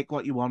 take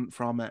what you want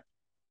from it.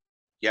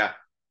 Yeah.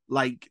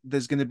 Like,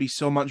 there's going to be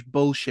so much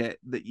bullshit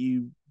that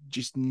you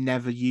just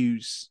never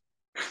use.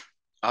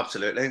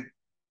 Absolutely.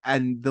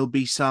 And there'll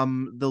be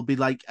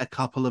like a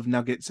couple of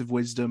nuggets of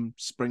wisdom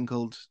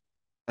sprinkled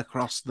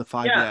across the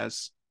 5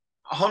 years.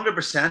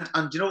 100%.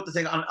 And do you know what the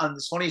thing? And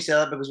it's funny you say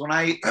that, because when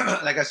I,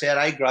 like I said,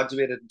 I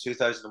graduated in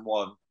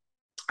 2001.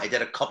 I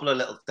did a couple of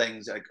little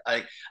things.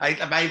 My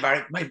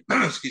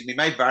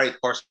very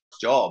first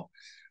job,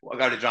 I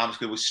got out of drama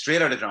school, was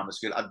straight out of drama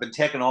school. I'd been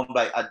taken on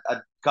by, I'd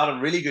got a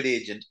really good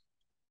agent,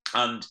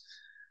 and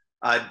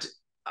I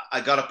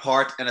got a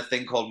part in a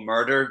thing called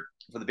Murder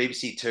for the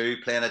BBC Two,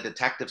 playing a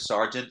detective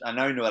sergeant. I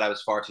now know that I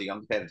was far too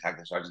young to play a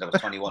detective sergeant. I was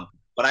 21.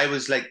 But I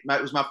was like,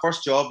 it was my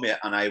first job, mate,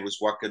 and I was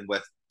working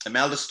with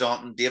Imelda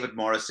Staunton, David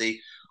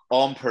Morrissey,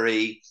 Anne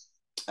Paris,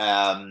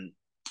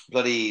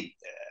 bloody,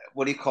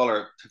 what do you call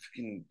her?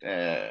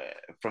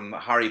 From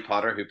Harry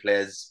Potter, who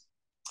plays,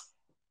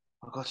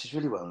 oh God, she's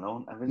really well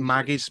known.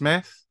 Maggie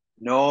Smith?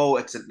 No,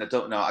 I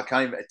don't know. I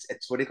can't even,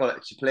 it's what do you call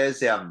it? She plays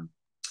the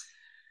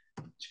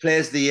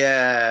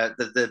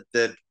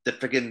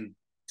freaking,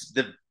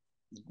 the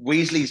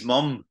Weasley's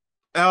mum.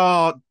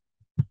 Oh,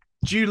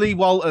 Julie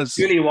Walters.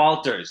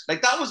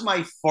 Like, that was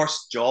my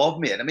first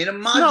job, mate. I mean,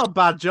 imagine. It's not a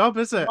bad job,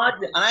 is it?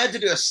 Imagine, and I had to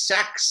do a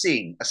sex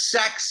scene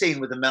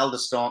with Imelda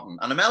Staunton.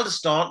 And Imelda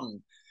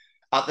Staunton,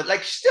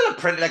 she's still a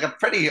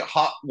pretty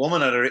hot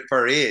woman for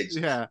her age.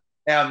 Yeah.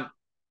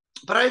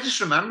 But I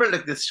just remember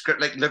the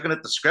script, looking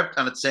at the script,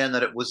 and it's saying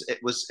that it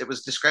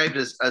was described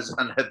as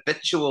an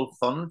habitual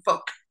fun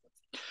fuck.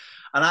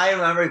 And I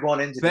remember going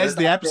into there's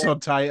the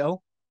episode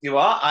title. You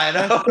are? I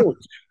know.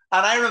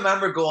 And I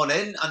remember going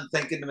in and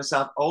thinking to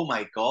myself, oh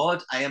my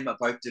God, I am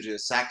about to do a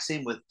sex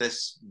scene with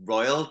this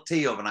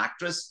royalty of an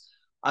actress.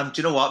 And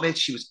do you know what, mate?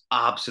 She was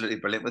absolutely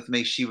brilliant with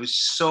me. She was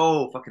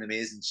so fucking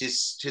amazing.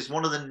 She's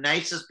one of the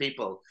nicest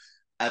people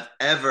I've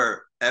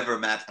ever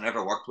met and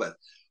ever worked with.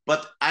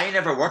 But I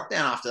never worked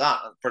then after that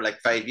for like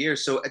 5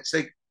 years. So it's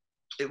like,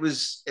 it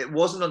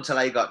wasn't until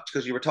I got,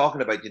 because you were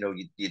talking about, you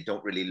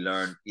don't really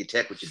learn, you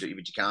take what you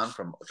can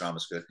from drama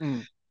school.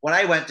 when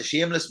I went to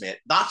Shameless, mate,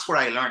 that's where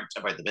I learned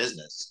about the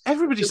business.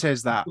 Everybody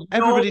says that. No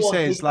Everybody one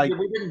says, like,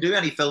 we didn't do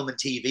any film and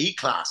TV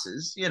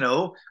classes, you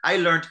know. I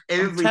learned I'm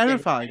everything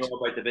terrified.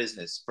 about the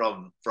business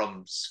from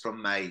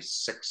my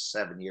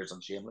 6-7 years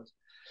on Shameless.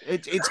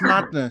 It's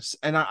madness,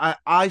 and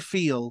I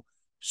feel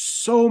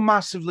so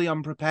massively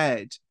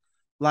unprepared.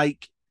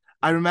 Like,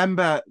 I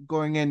remember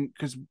going in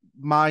because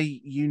my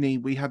uni,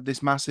 we had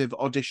this massive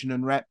audition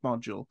and rep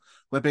module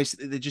where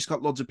basically they just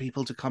got loads of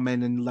people to come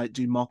in and like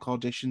do mock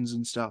auditions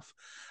and stuff.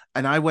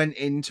 And I went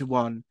into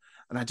one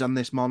and I'd done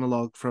this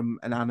monologue from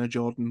an Anna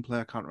Jordan play.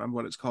 I can't remember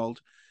what it's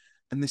called.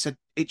 And they said,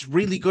 it's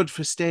really good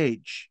for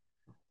stage,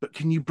 but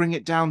can you bring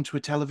it down to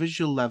a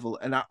televisual level?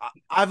 And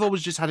I've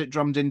always just had it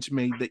drummed into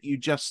me that you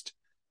just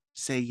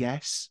say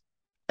yes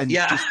and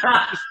just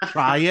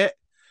try it.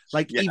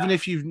 Like, even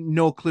if you've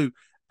no clue.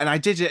 And I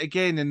did it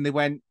again and they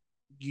went,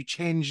 you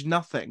changed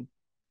nothing.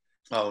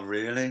 Oh,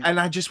 really? And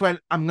I just went,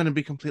 I'm going to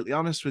be completely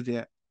honest with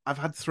you. I've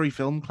had 3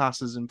 film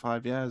classes in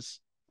 5 years.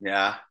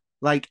 Yeah.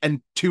 Like,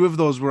 and 2 of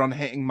those were on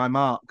hitting my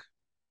mark.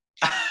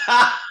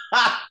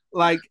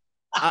 Like,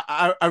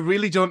 I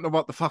really don't know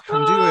what the fuck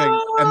I'm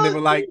doing. And they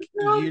were like,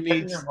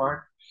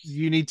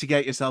 you need to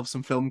get yourself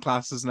some film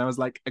classes. And I was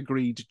like,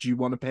 agreed. Do you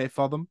want to pay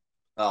for them?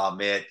 Oh,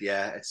 mate,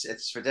 yeah,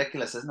 it's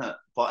ridiculous, isn't it?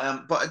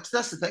 But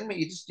that's the thing, mate.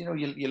 You just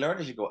you learn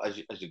as you go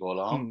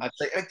along. I'd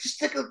say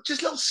just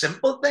little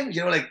simple things,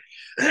 like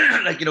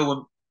like when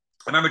I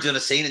remember doing a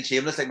scene in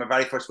Shameless, like my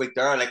very first week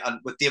there, like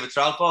with David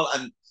Threlfall,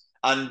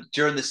 and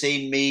during the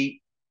scene,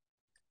 me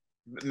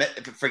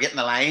forgetting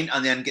the line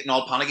and then getting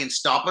all panicky and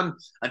stopping,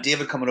 and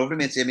David coming over to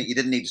me and saying, "You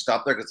didn't need to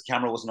stop there because the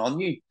camera wasn't on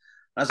you." And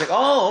I was like,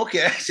 "Oh,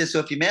 okay." I said, "So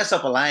if you mess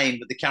up a line,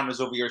 but the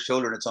camera's over your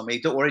shoulder and it's on me,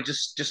 don't worry,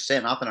 just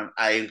say nothing, and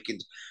I can."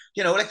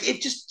 Like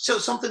it just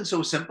something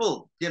so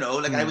simple, like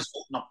I was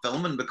holding up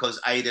filming because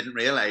I didn't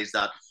realize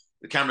that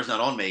the camera's not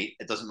on me.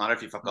 It doesn't matter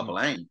if you fuck up a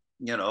line,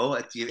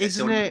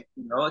 Isn't it?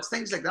 It's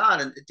things like that.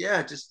 And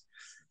just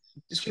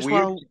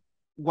weird.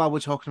 While we're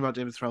talking about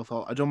David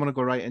Threlfall, I don't want to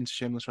go right into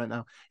Shameless right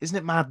now. Isn't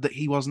it mad that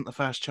he wasn't the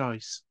first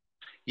choice?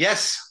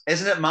 Yes.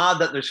 Isn't it mad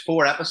that there's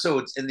 4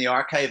 episodes in the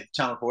archive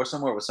Channel 4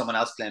 somewhere with someone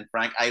else playing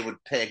Frank? I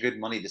would pay good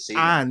money to see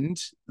them.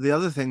 And the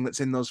other thing that's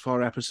in those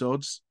 4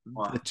 episodes,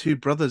 the 2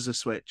 brothers are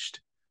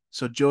switched.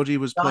 So Jodie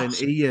was playing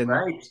Ian,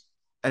 right,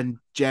 and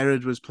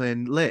Jared was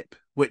playing Lip,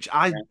 which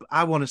I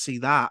want to see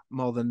that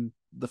more than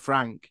the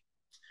Frank.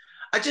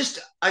 I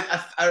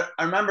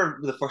remember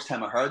the first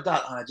time I heard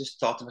that, and I just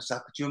thought to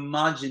myself, could you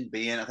imagine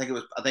being? I think it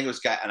was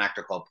an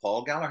actor called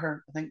Paul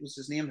Gallagher, I think was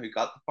his name, who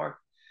got the part,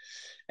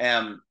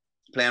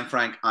 playing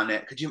Frank.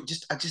 And could you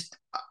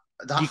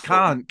you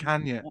can't,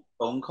 can you?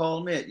 Phone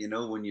call, mate.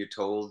 When you're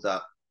told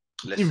that,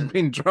 listen, you've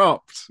been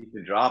dropped,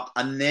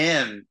 and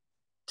then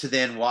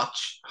to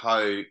watch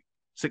how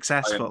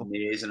successful,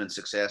 amazing and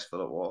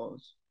successful it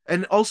was.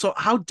 And also,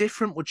 how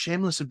different would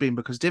Shameless have been?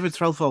 Because David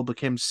Threlfall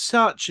became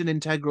such an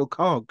integral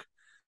cog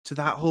to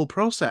that whole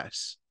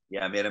process.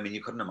 Yeah, mate. I mean,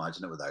 you couldn't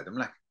imagine it without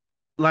him.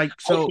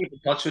 So. I keep in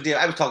touch with David.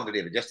 I was talking to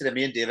David yesterday.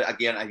 Me and David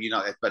again.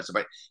 But it's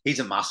about. He's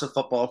a massive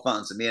football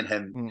fan, so me and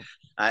him,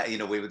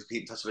 we would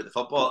keep in touch about the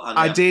football. And,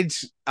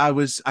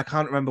 I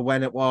can't remember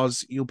when it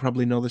was. You'll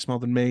probably know this more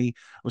than me.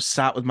 I was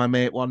sat with my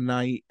mate one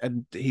night,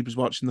 and he was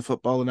watching the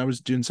football, and I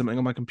was doing something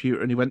on my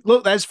computer, and he went,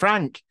 "Look, there's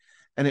Frank,"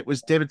 and it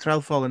was David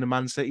Threlfall in a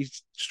Man City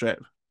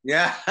strip.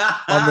 Yeah,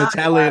 on the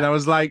telly, and I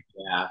was like,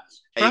 "Yeah,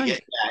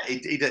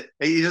 he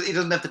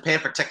doesn't have to pay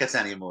for tickets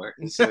anymore."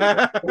 So,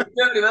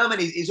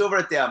 he's over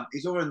at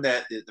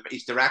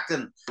he's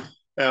directing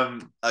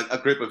a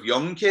group of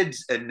young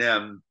kids in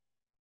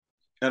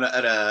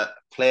at a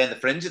play in the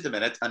Fringe at the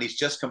minute, and he's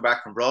just come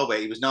back from Broadway.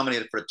 He was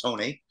nominated for a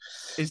Tony.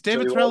 Is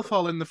David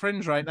Threlfall in the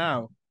Fringe right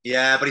now?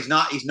 Yeah, but he's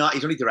not. He's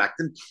only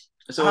directing.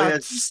 So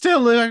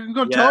still, I can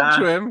go talk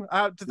to him.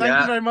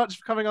 Thank you very much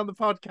for coming on the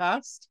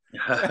podcast.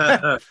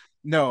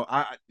 No,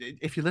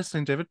 if you're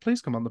listening, David,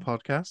 please come on the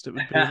podcast. It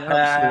would be an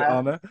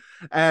absolute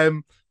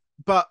honor.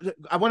 But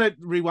I want to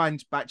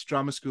rewind back to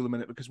drama school a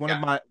minute, because one of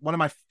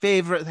my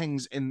favorite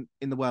things in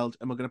the world,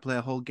 and we're going to play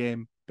a whole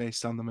game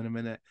based on them in a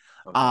minute,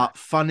 are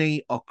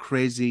funny or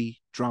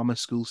crazy drama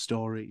school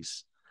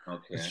stories.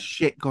 Okay.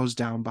 Shit goes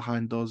down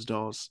behind those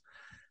doors.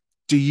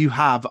 Do you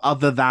have,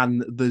 other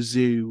than the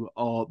zoo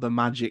or the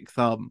magic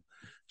thumb,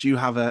 do you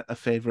have a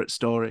favorite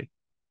story?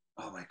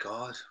 Oh my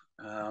God.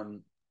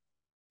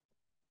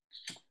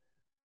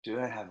 Do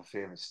I have a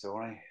favorite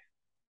story?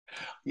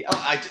 Yeah,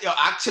 I do.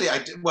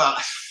 Well,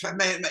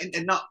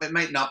 it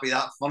might not be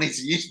that funny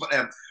to use, but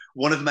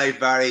one of my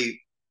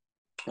very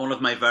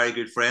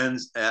good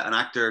friends, an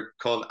actor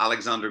called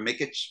Alexander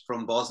Mikic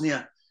from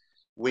Bosnia,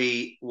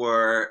 we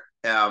were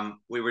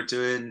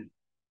doing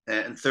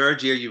in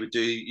third year. You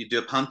do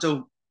a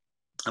panto,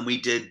 and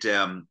we did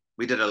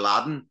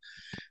Aladdin,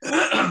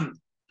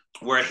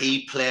 where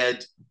he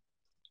played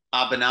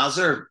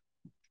Abanazar,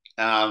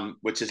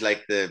 which is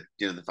like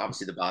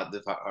obviously the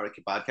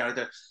bad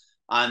character,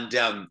 and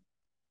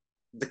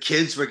the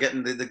kids were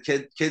getting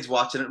the kids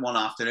watching it one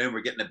afternoon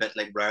were getting a bit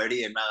like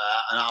rowdy, and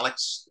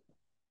Alex,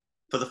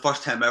 for the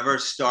first time ever,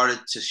 started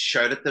to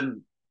shout at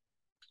them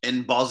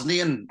in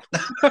Bosnian.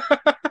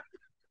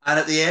 And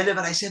at the end of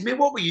it, I said, "Mate,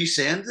 what were you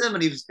saying to them?"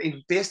 And he was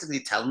basically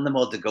telling them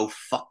all to go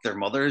fuck their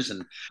mothers,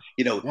 and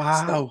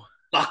Wow.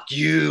 fuck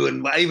you.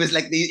 And he was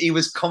like, he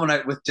was coming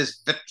out with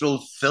just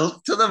vitriol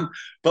filth to them.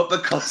 But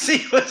because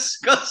he was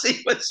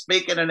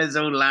speaking in his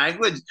own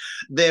language,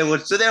 they were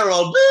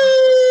all.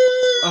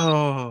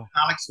 Oh.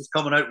 Alex was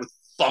coming out with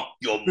 "fuck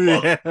your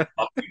mother,"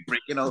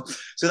 Yeah.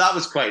 So that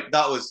was quite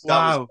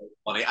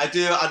funny.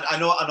 I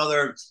know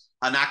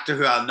an actor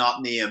who I'll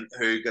not name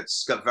who got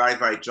very,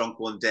 very drunk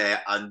one day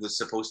and was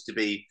supposed to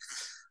be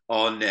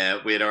on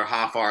we had our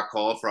half-hour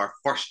call for our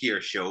first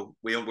year show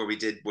where we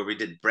did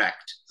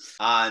Brecht,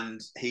 and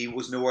he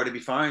was nowhere to be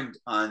found,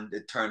 and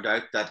it turned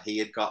out that he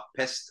had got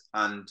pissed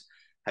and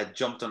had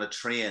jumped on a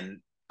train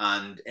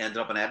and ended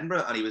up in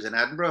Edinburgh, and he was in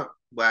Edinburgh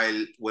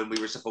when we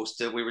were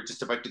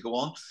just about to go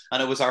on,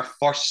 and it was our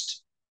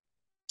first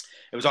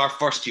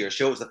year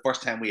show. It was the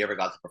first time we ever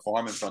got to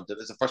perform in front of it. It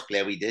was the first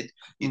play we did.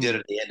 You did it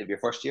at the end of your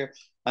first year.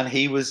 And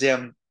he was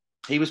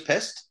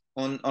pissed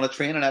on a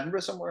train in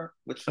Edinburgh somewhere.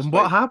 And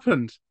what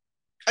happened?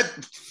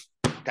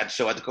 That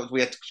show we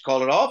had to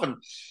call it off, and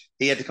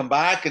he had to come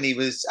back, and I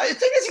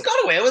think he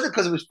got away with it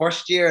because it was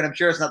first year, and I'm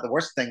sure it's not the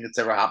worst thing that's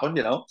ever happened,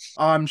 Oh,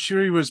 I'm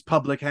sure he was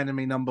public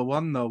enemy number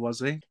one, though, was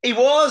he? He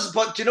was,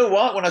 but do you know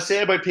what? When I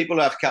say about people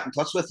who I've kept in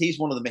touch with, he's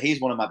one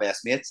of my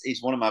best mates.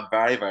 He's one of my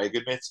very, very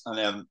good mates,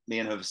 and me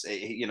and him,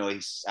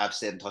 I've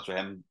stayed in touch with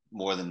him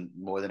more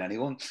than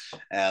anyone.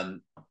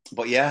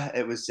 But yeah,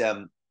 it was So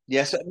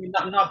I mean,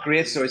 not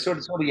great story. Sort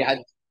of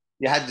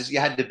you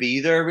had to be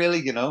there,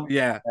 really,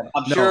 Yeah.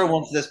 I'm sure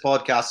once this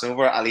podcast's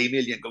over, I'll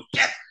email you and go,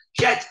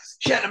 shit,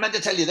 I meant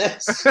to tell you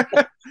this.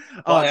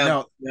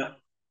 No. Yeah.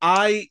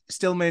 I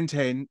still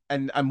maintain,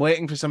 and I'm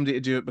waiting for somebody to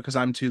do it because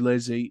I'm too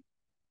lazy.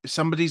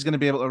 Somebody's going to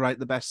be able to write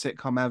the best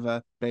sitcom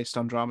ever based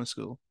on Drama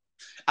School.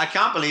 I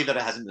can't believe that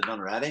it hasn't been done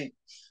already.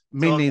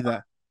 Me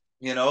neither.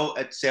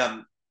 It's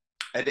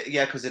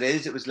because it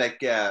is. It was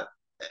like and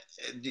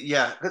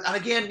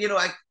again,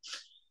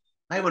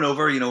 I went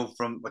over,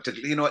 from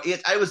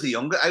I was the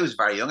youngest. I was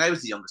very young. I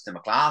was the youngest in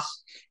my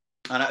class,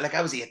 and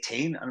I was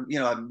 18, and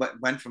I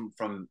went from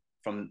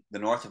the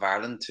north of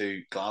Ireland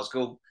to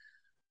Glasgow,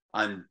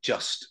 and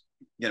just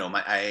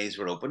my eyes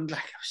were opened.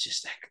 Like I was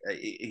just like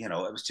it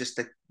was just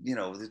like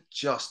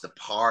just the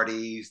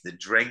parties, the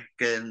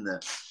drinking, there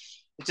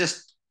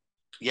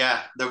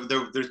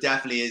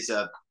definitely is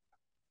a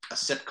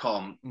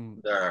sitcom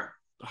there.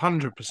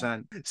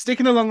 100%.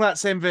 Sticking along that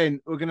same vein,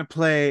 we're going to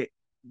play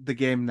the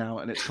game now,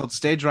 and it's called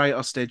Stage Right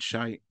or Stage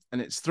Shite,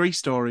 and it's 3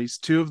 stories.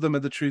 2 of them are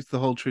the truth, the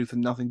whole truth,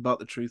 and nothing but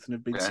the truth, and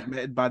have been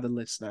submitted by the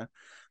listener.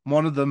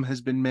 One of them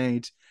has been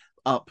made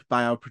up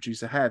by our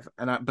producer Hev,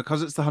 and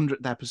because it's the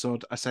 100th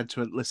episode, I said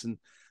to it, listen,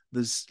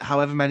 there's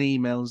however many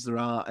emails there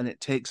are, and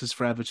it takes us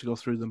forever to go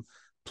through them.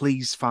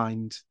 Please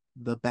find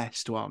the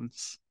best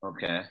ones.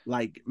 Okay.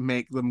 Like,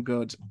 make them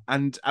good.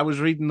 And I was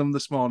reading them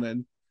this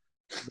morning.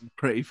 They're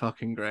pretty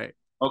fucking great.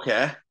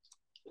 Okay.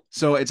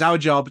 So it's our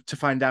job to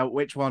find out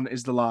which one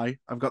is the lie.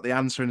 I've got the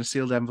answer in a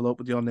sealed envelope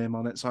with your name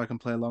on it, so I can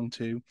play along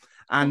too.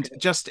 And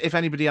just if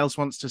anybody else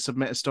wants to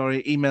submit a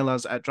story, email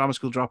us at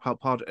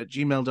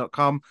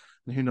dramasschooldropoutpod@gmail.com,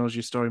 and who knows,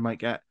 your story might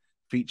get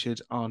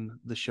featured on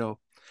the show.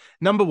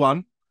 Number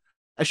 1,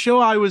 a show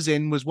I was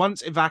in was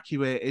once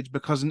evacuated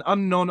because an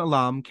unknown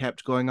alarm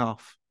kept going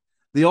off.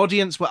 The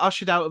audience were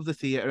ushered out of the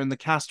theatre and the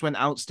cast went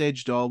out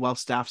stage door while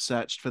staff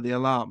searched for the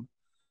alarm.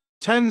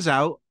 Turns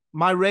out,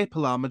 my rape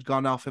alarm had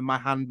gone off in my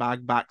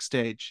handbag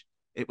backstage.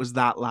 It was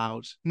that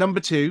loud. Number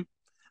 2,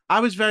 I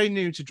was very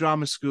new to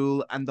drama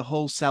school and the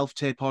whole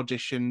self-tape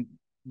audition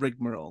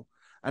rigmarole,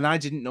 and I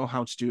didn't know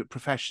how to do it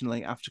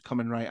professionally after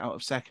coming right out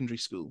of secondary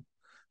school.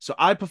 So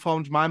I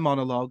performed my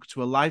monologue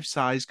to a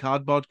life-size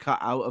cardboard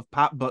cutout of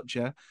Pat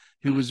Butcher,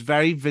 who was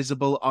very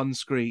visible on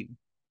screen.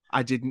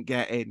 I didn't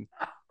get in.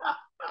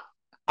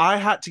 I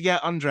had to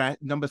get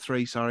undressed. Number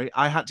 3, sorry.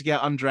 I had to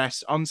get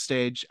undressed on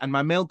stage, and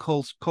my male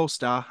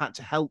co-star had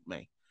to help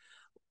me.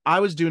 I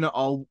was doing it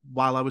all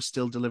while I was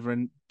still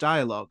delivering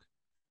dialogue.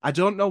 I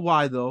don't know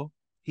why, though.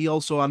 He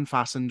also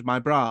unfastened my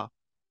bra.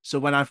 So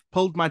when I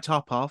pulled my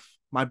top off,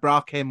 my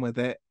bra came with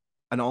it,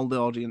 and all the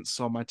audience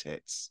saw my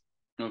tits.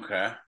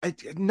 Okay.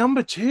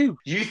 Number 2.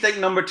 You think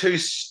number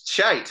 2's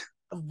shite?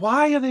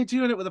 Why are they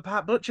doing it with a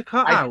Pat Butcher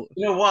cutout?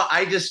 You know what?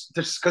 I just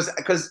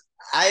because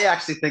I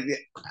actually think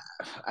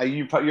that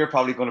you're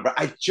probably going to.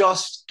 I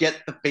just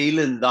get the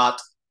feeling that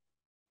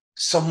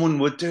someone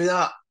would do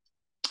that,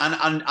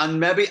 and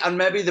maybe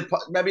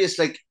it's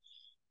like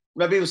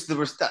maybe it was there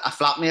was a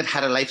flatmate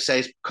had a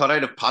life-size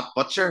cutout of Pat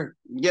Butcher.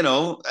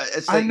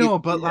 It's like, I know,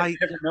 but like.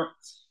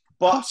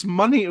 But costs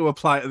money to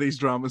apply to these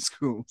drama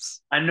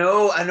schools. I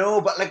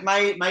know, but like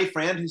my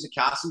friend who's a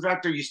casting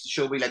director used to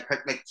show me like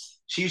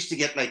she used to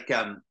get like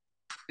you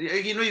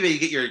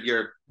get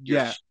your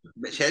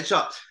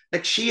headshot.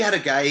 Like she had a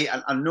guy,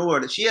 I know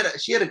her. She had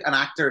an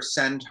actor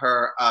send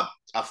her a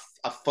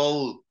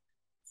full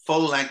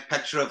length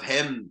picture of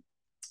him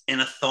in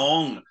a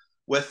thong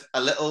with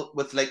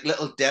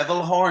little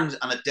devil horns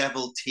and a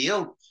devil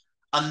tail.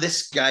 And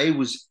this guy he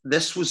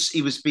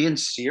was being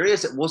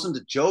serious. It wasn't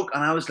a joke.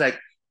 And I was like,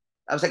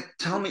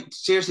 tell me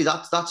seriously,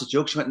 that's a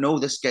joke. She went, no,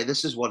 this guy,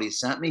 this is what he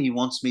sent me. He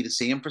wants me to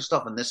see him for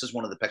stuff, and this is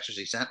one of the pictures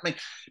he sent me.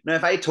 Now,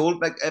 if I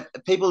told if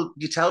people,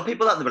 you tell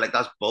people that, they'll be like,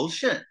 that's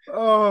bullshit.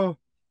 Oh,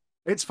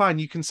 it's fine.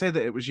 You can say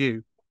that it was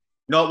you.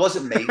 No, it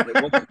wasn't me.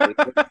 It wasn't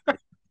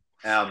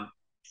me.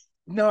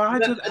 No, I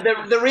don't.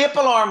 The rape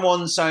alarm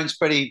one sounds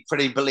pretty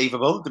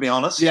believable, to be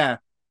honest. Yeah,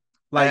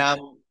 like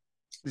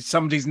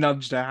somebody's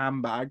nudged a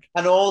handbag,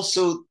 and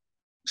also,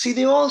 see,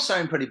 they all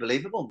sound pretty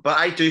believable. But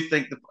I do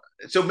think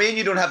so. Me and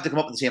you don't have to come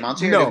up with the same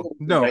answer.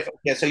 No. Right?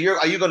 Okay, so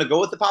are you going to go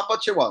with the Pat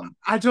Butcher one?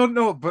 I don't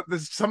know, but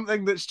there's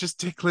something that's just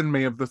tickling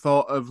me of the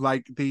thought of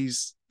like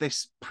this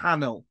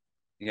panel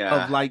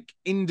of like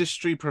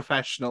industry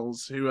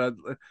professionals who are.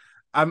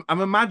 I'm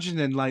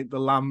imagining like the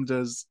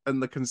Lambdas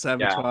and the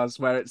conservatoires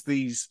where it's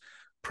these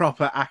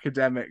proper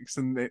academics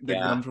and they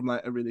come from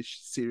like a really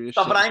serious.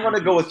 But I'm going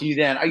to go with you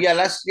then.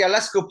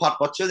 Let's go Pat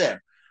Butcher then.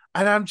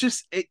 And I'm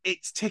just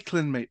it's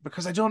tickling me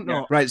because I don't know.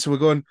 Yeah. Right, so we're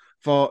going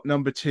for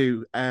number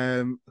 2.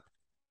 Winner.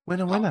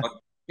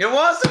 It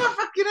was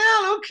fucking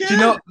hell. Okay. Do you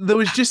know there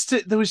was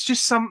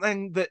just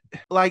something that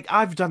like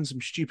I've done some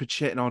stupid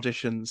shit in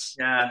auditions.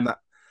 Yeah.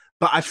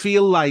 But I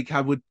feel like I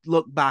would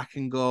look back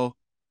and go,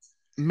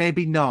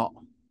 maybe not.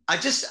 I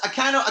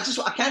kind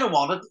of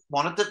wanted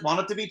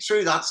it to be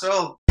true. That's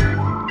all.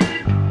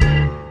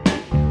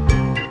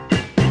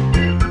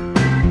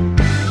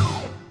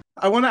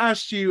 I want to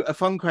ask you a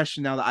fun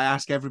question now that I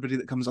ask everybody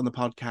that comes on the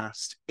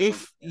podcast.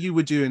 If you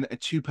were doing a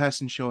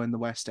 2-person show in the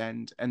West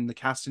End and the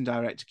casting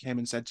director came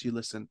and said to you,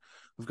 listen,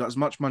 we've got as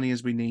much money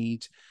as we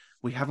need.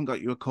 We haven't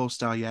got you a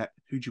co-star yet.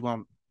 Who do you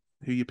want?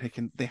 Who are you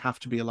picking? They have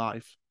to be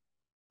alive.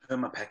 Who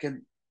am I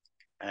picking?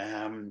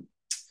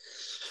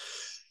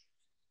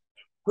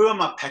 Who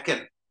am I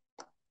picking?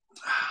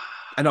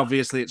 And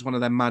obviously it's one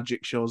of them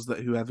magic shows that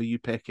whoever you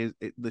pick,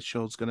 the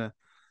show's going to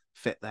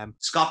fit them.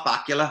 Scott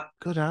Bakula.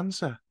 Good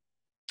answer.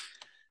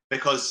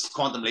 Because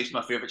Quantum Leap's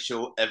my favourite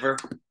show ever.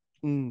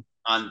 And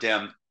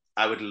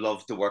I would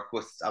love to work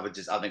with, I think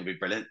it'd be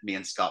brilliant, me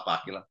and Scott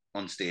Bakula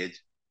on stage.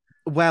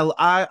 Well,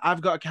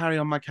 I've got to carry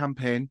on my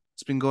campaign.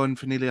 It's been going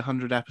for nearly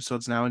 100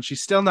 episodes now, and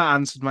she's still not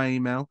answered my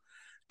email.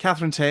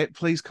 Catherine Tate,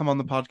 please come on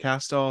the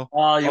podcast or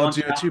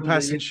do a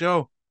 2-person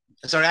show.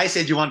 Sorry, I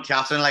said you want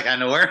Catherine like I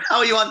know her.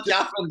 Oh, you want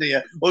Catherine, do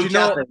you? Oh, do you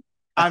know,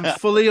 I'm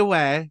fully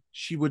aware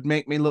she would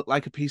make me look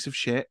like a piece of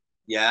shit.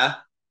 Yeah.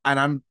 And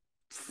I'm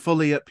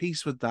fully at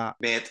peace with that.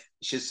 Mate,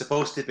 she's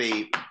supposed to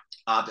be...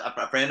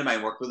 a friend of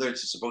mine worked with her, and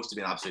she's supposed to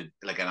be an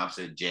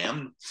absolute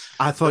gem.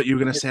 I thought you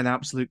were going to say an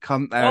absolute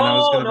cunt there. And I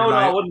was going to be like... No,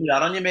 I wouldn't do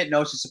that on you, mate.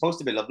 No, she's supposed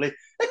to be lovely.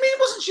 I mean,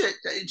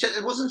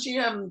 wasn't she?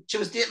 She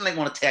was dating like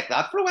Want to Take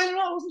That for a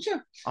while, wasn't she?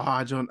 Oh,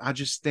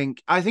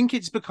 I think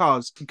it's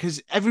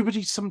because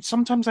everybody.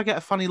 Sometimes I get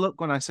a funny look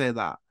when I say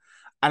that,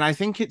 and I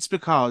think it's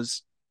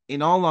because,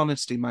 in all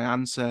honesty, my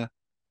answer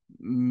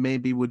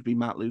maybe would be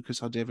Matt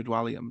Lucas or David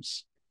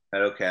Walliams.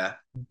 Okay,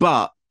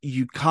 but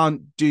you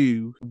can't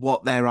do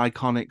what they're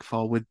iconic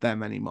for with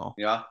them anymore.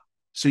 Yeah.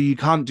 So you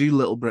can't do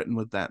Little Britain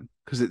with them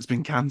because it's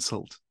been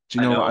cancelled. Do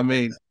you know what I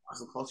mean?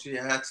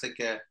 Yeah, it's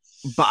like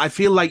But I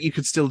feel like you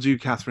could still do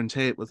Catherine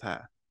Tate with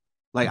her.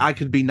 Like I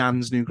could be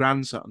Nan's new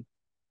grandson.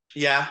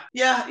 Yeah.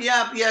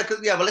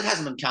 Well, it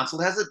hasn't been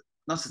cancelled, has it?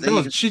 That's the thing.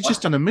 No, she's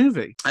just done a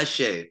movie. Has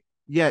she?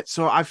 Yeah,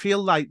 so I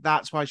feel like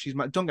that's why she's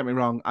don't get me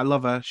wrong, I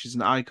love her. She's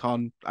an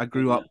icon. I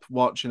grew up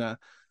watching her.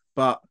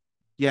 But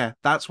yeah,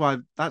 that's why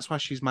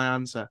she's my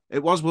answer.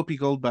 It was Whoopi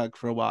Goldberg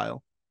for a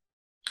while.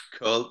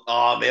 Cool.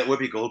 Oh, mate,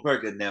 Whoopi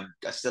Goldberg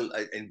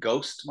in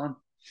Ghost, man.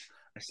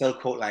 I still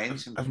quote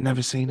lines. I've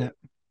never seen it.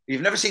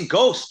 You've never seen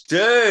Ghost?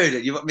 Dude, do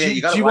you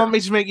want me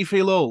to make you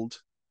feel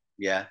old?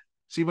 Yeah.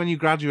 See, when you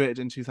graduated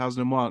in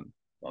 2001.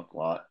 Fuck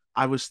what?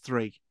 I was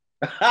 3.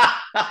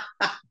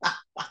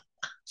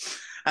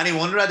 Any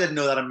wonder I didn't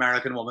know that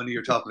American woman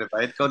you're talking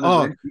about.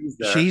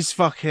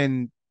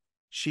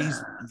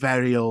 She's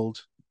very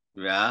old.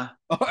 Yeah.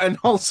 Oh, and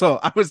also,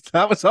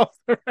 that was off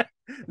the record.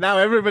 Now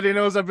everybody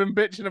knows I've been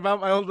bitching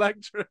about my old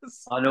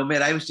lecturers. Oh no,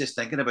 mate! I was just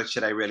thinking about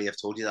should I really have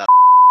told you that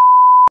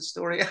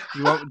story? Do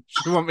you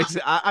want me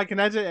to? I can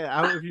edit it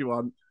out if you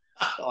want.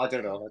 Oh, I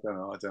don't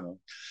know.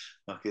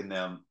 Fucking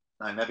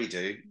I maybe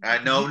do.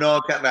 No. You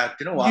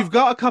know what? You've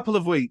got a couple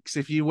of weeks.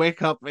 If you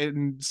wake up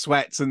in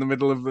sweats in the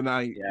middle of the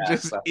night,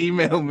 just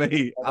email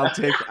me. I'll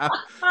take.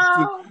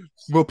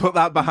 We'll put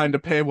that behind a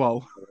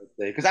paywall.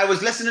 Because I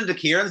was listening to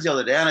Kieran's the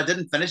other day and I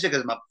didn't finish it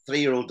because my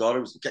 3-year-old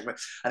daughter was kicking me.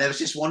 And I was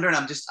just wondering, I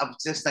was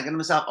just thinking to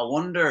myself, I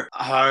wonder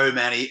how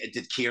many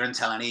did Kieran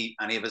tell any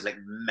of his like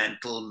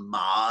mental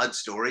mad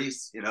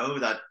stories, you know,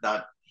 that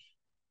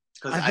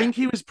because I think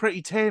he was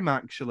pretty tame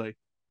actually.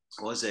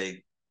 Was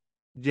he?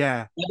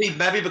 Yeah.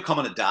 Maybe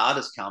becoming a dad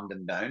has calmed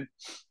him down,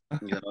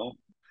 you know.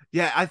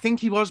 Yeah, I think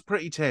he was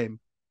pretty tame.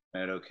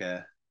 Right, okay.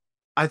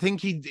 I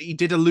think he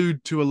did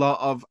allude to a lot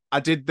of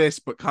I did this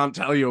but can't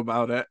tell you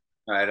about it.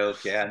 Right,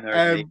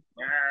 okay.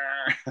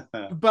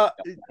 But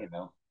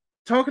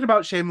talking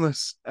about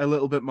Shameless a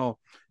little bit more,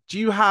 Do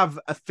you have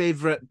a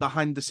favorite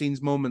behind the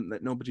scenes moment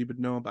that nobody would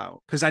know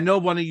about? Because I know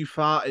one of you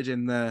farted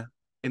in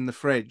the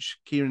fridge.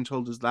 Kieran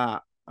told us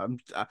that.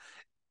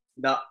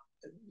 No,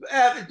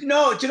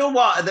 no. Do you know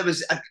what? There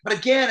was, but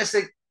again, it's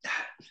like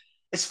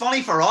it's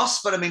funny for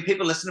us, but I mean,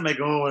 people listen to me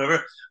go oh,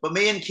 whatever. But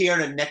me and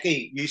Kieran and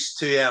Nikki used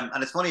to,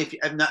 and it's funny if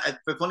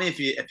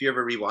you, if you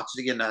ever rewatch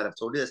it again. Now that I've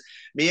told you this,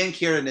 me and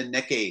Kieran and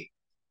Nikki,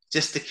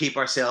 just to keep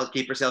ourselves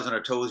on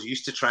our toes,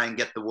 used to try and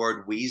get the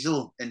word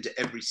weasel into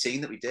every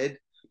scene that we did.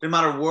 No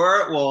matter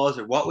where it was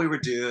or what we were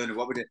doing or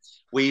what we did,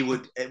 we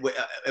would.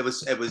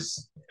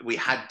 We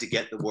had to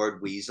get the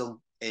word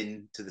weasel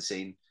into the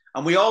scene.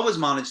 And we always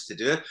managed to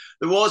do it.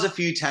 There was a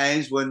few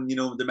times when,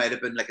 there might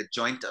have been like a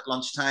joint at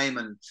lunchtime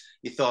and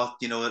you thought,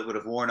 it would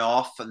have worn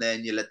off. And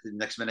then you let the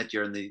next minute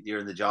you're in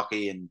the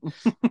jockey and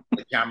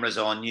the camera's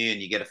on you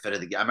and you get a fit of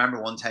the, I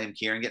remember one time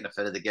Kieran getting a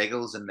fit of the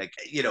giggles and like,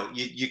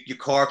 you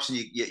corpse and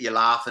you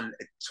laugh and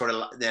it's sort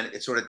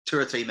of 2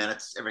 or 3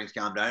 minutes, everything's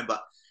calmed down. But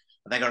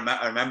I think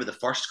I remember the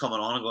first coming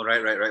on and going,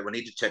 right, we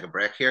need to take a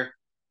break here.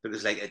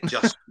 Because like, it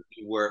just,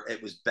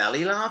 it was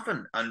belly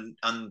laughing and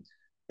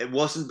it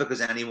wasn't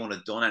because anyone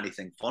had done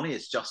anything funny.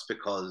 It's just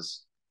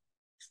because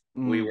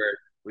we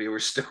were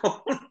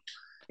stoned.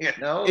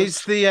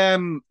 Is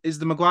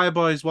the Maguire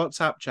Boys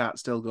WhatsApp chat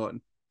still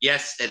going?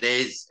 Yes, it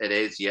is. It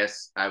is.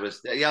 Yes,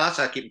 that's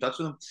how I keep in touch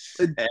with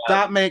them.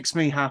 That makes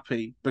me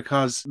happy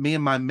because me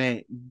and my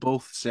mate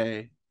both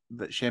say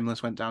that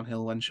Shameless went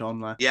downhill when Sean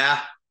left.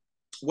 Yeah.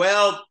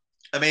 Well,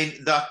 I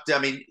mean that.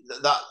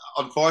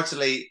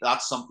 Unfortunately,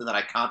 that's something that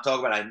I can't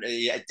talk about.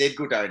 It did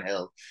go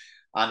downhill,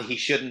 and he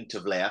shouldn't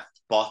have left.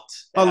 But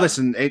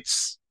listen,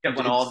 shit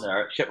went on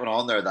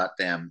there that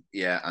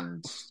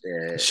and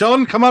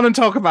Sean, come on and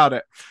talk about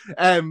it.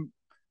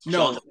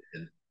 No,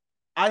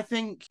 I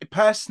think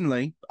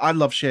personally, I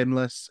love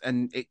Shameless,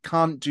 and it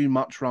can't do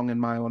much wrong in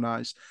my own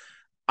eyes.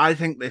 I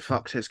think they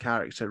fucked his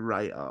character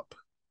right up.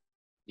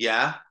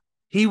 Yeah,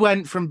 he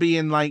went from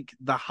being like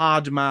the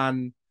hard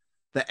man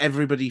that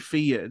everybody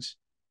feared.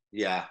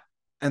 Yeah.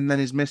 And then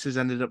his missus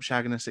ended up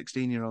shagging a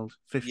 16-year-old,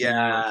 15-year-old.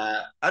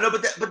 Yeah, I know,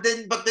 but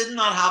didn't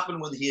that happen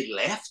when he had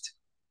left?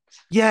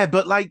 Yeah,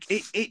 but like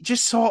it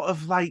just sort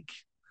of like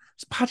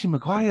it's Paddy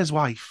Maguire's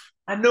wife.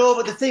 I know,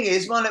 but the thing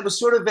is, man, it was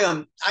sort of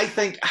I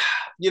think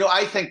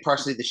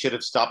personally they should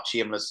have stopped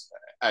Shameless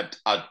at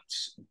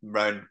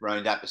round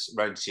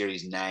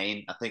series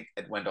 9. I think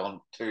it went on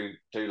too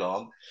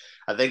long.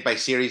 I think by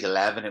series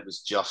 11 it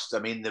was just. I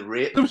mean, the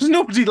rate there was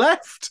nobody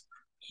left.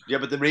 Yeah,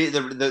 but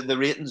the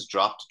ratings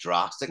dropped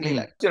drastically.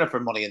 Like, for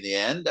money in the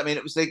end. I mean,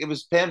 it was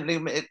paying.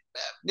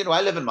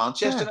 I live in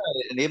Manchester. Yeah.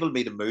 It enabled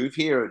me to move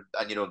here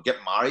and get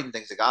married and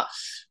things like that.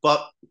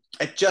 But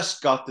it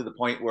just got to the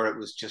point where it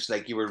was just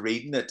like you were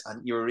reading it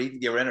and you were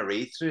in a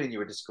read through and you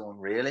were just going,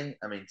 really?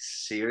 I mean,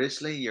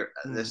 seriously,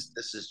 this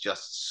is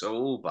just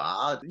so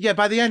bad. Yeah,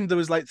 by the end there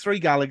was like 3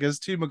 Gallaghers,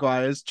 2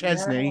 Maguires,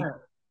 Chesney.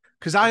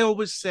 Because I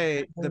always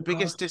say the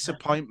biggest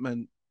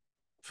disappointment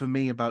for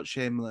me about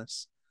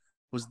Shameless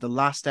was the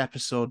last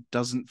episode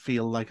doesn't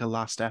feel like a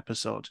last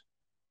episode.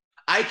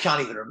 I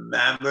can't even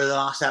remember the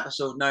last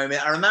episode now,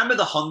 mate. I remember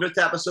the 100th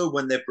episode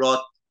when they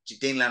brought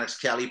Dean Lennox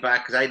Kelly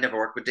back, because I'd never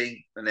worked with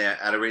Dean, and they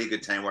had a really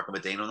good time working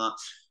with Dean on that.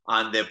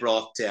 And they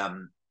brought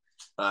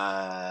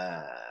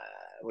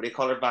what do you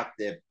call her back?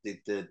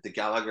 The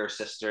Gallagher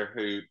sister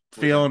who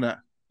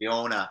Fiona.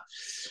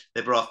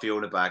 They brought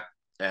Fiona back.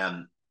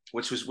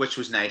 Which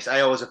was nice.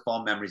 I always have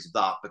fond memories of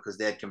that because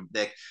I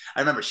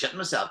remember shitting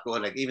myself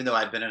going, like, even though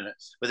I'd been in it,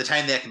 by the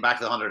time they came back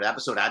to the 100th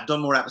episode, I'd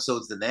done more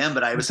episodes than them,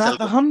 but I was still. That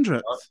the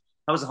 100th?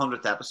 That was the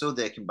 100th episode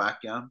they came back,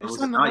 yeah. Was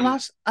that the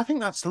last? I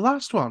think that's the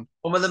last one.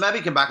 Well, they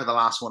maybe came back at the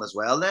last one as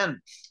well then.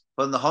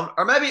 But in the 100th,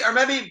 or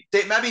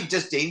maybe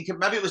just Dean,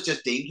 maybe it was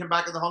just Dean came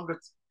back at the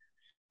 100th.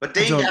 But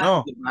Dean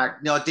definitely came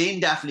back. No,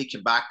 Dean definitely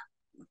came back.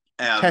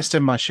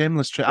 Testing my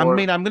Shameless trip. I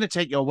mean, I'm going to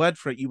take your word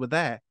for it. You were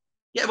there.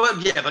 Yeah,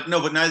 but now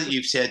that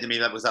you've said to me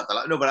that was at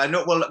the no, but I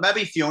know. Well,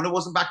 maybe Fiona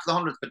wasn't back to the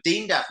 100th, but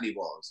Dean definitely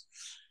was,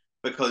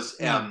 because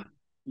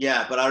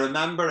But I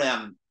remember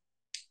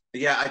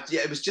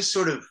it was just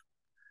sort of,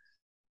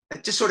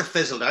 it just sort of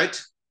fizzled out.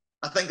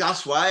 I think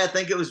that's why. I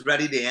think it was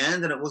ready to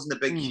end, and it wasn't a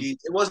big huge.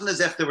 It wasn't as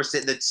if they were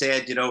sitting that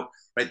said,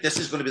 right, this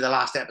is going to be the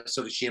last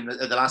episode of Shameless,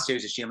 the last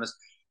series of Shameless,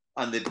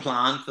 and they'd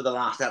planned for the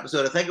last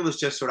episode. I think it was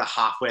just sort of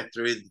halfway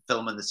through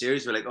filming the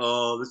series, we're like,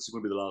 oh, this is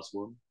going to be the last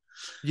one.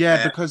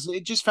 Yeah, because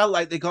it just felt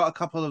like they got a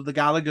couple of the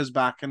Gallaghers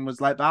back and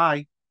was like,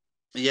 bye.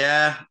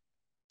 Yeah.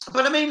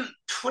 But I mean,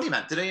 what do you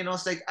meant to do?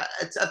 It's like,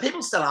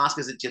 people still ask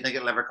us, do you think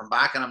it'll ever come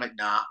back? And I'm like,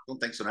 nah, don't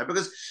think so now.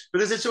 Because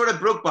it sort of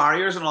broke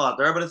barriers and all that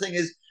there. But the thing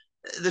is,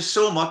 there's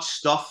so much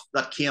stuff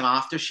that came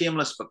after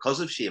Shameless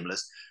because of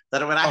Shameless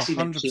that it would actually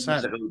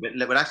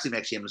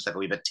make Shameless like a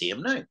wee bit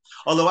tame now.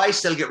 Although I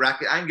still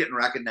I'm getting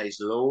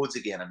recognised loads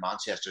again in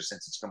Manchester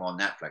since it's come on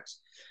Netflix.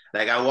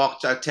 Like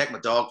I take my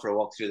dog for a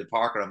walk through the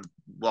park, or I'm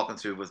walking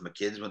through with my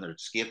kids when they're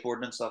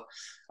skateboarding and stuff.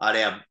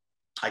 And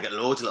I get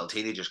loads of little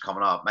teenagers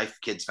coming up. My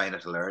kids find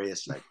it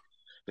hilarious. Like,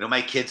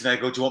 my kids now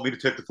go, "Do you want me to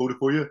take the photo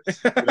for you?"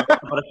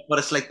 But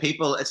it's like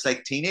people, it's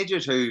like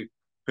teenagers who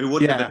who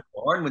wouldn't have Yeah. been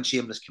born when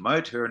Shameless came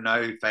out, who are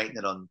now fighting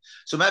it on.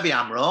 So maybe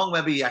I'm wrong.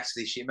 Maybe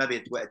maybe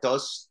it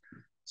does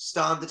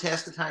stand the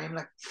test of time.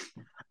 Like,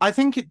 I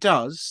think it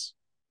does.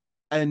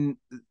 And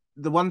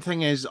the one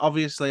thing is,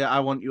 obviously, I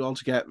want you all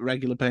to get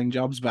regular paying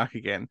jobs back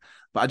again,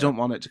 but I don't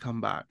want it to come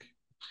back.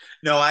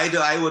 no, I do.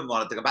 I wouldn't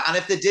want it to come back. And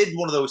if they did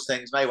one of those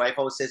things, my wife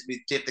always says to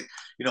me,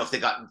 if they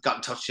got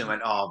in touch and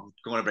went, "Oh, I'm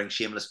going to bring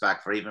Shameless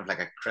back for even like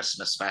a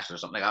Christmas special or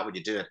something like that," would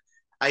you do it?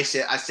 I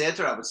said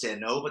to her, I would say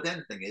no. But then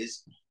the thing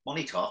is,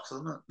 money talks,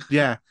 doesn't it?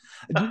 Yeah.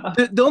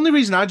 The only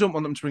reason I don't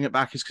want them to bring it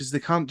back is because they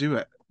can't do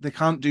it. They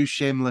can't do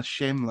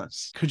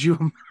shameless. Could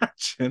you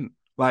imagine?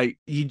 Like,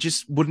 you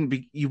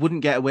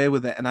wouldn't get away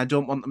with it, and I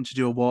don't want them to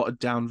do a watered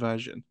down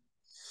version.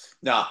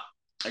 No,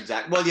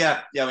 exactly. Well,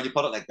 yeah. When you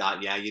put it like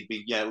that, yeah,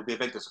 it would be a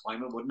big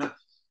disappointment, wouldn't it?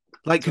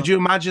 Like, could you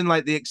imagine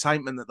like the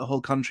excitement that the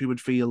whole country would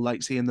feel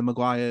like seeing the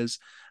Maguires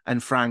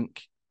and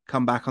Frank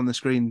come back on the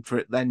screen for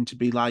it then to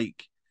be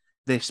like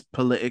this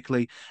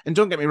politically? And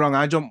don't get me wrong,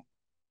 I don't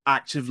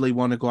actively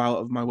want to go out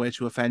of my way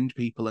to offend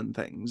people and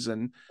things,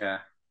 and Yeah.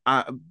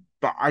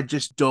 but I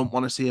just don't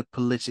want to see a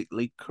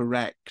politically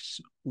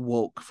correct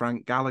woke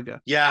Frank Gallagher.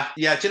 Yeah.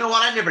 Do you know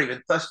what? I never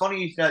even. That's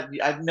funny.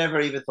 I've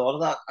never even thought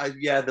of that.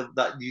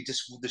 That you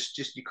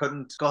you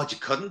couldn't. God, you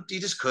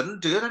just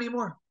couldn't do it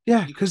anymore.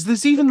 Yeah, because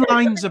there's even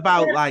lines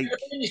about like.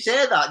 When you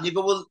say that, and you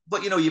go, well,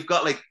 but you've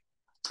got like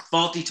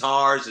Faulty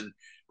Towers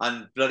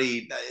and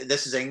bloody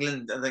This Is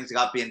England and things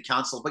like that being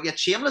cancelled, but yet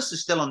Shameless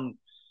is still on.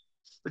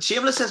 But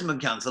Shameless hasn't been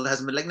cancelled. It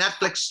hasn't been like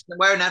Netflix.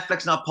 Why are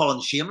Netflix not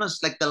pulling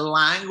Shameless? Like the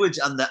language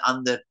and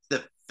the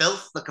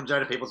filth that comes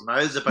out of people's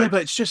mouths about. Yeah,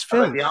 but it's just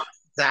filth. The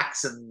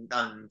sex and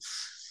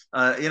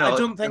I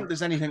don't think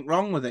there's anything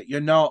wrong with it.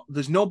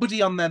 There's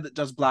nobody on there that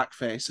does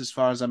blackface, as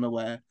far as I'm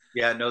aware.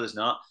 Yeah, no, there's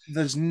not.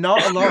 There's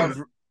not a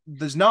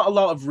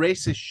lot of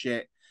racist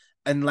shit,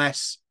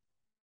 unless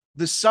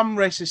there's some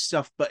racist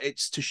stuff, but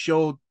it's to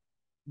show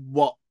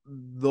what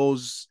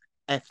those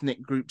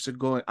ethnic groups are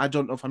going. I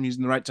don't know if I'm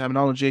using the right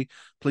terminology.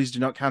 Please do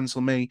not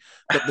cancel me.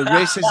 But the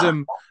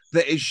racism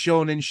that is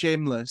shown in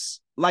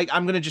Shameless, like,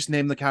 I'm going to just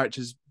name the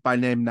characters by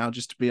name now,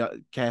 just to be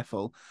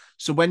careful.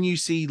 So when you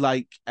see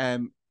like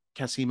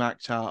Kasim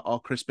Akhtar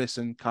or Chris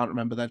Bisson, can't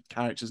remember their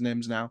characters'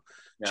 names now,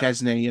 yeah.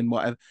 Chesney and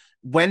whatever,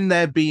 when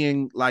they're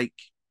being like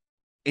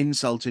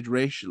insulted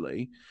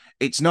racially,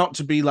 it's not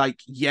to be like,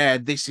 yeah,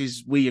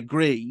 we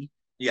agree.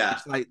 Yeah.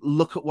 It's like,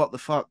 look at what the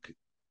fuck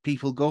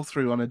people go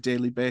through on a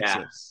daily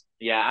basis.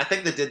 Yeah, I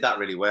think they did that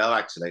really well,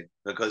 actually,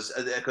 because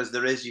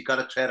you've got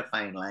to tread a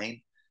fine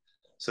line.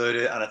 So,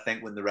 and I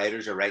think when the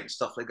writers are writing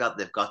stuff like that,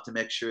 they've got to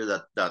make sure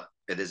that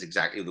it is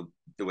exactly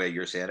the way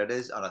you're saying it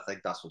is. And I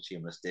think that's what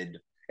Shameless did.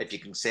 If you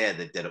can say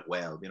they did it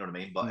well, you know what I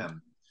mean? But I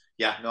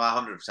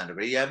 100%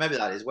 agree. Yeah, maybe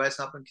that is why it's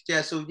not been.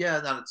 Yeah, so yeah,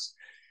 then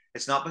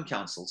it's not been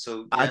cancelled.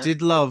 So yeah. I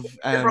did love.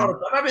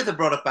 Maybe if they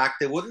brought it back,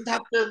 they wouldn't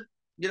have to,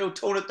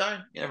 tone it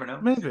down. You never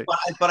know. Maybe.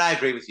 But I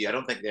agree with you. I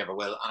don't think they ever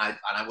will, and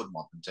I wouldn't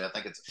want them to. I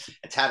think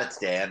it's had its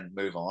day and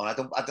move on. I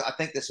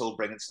think this whole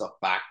bringing stuff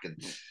back and.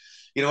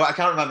 I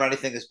can't remember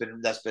anything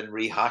that's been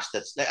rehashed.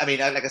 Like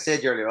I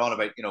said earlier on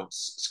about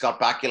Scott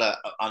Bakula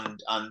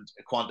and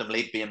Quantum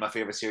Leap being my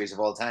favorite series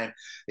of all time.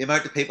 The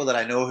amount of people that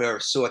I know who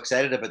are so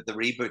excited about the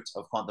reboot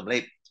of Quantum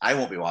Leap, I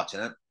won't be watching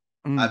it.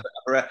 I've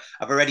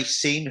already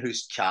seen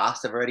who's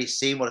cast. I've already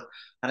seen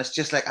and it's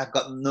just like I've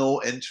got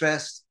no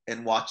interest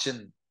in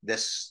watching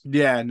this.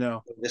 Yeah,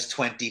 no. This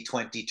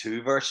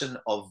 2022 version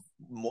of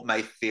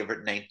my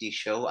favorite 90s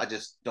show.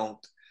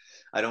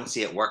 I don't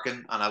see it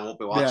working, and I won't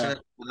be watching it.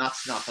 And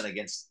that's nothing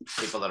against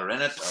people that are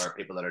in it or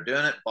people that are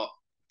doing it, but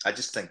I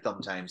just think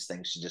sometimes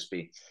things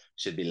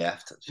should be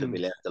left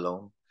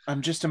alone.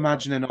 I'm just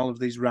imagining all of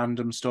these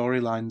random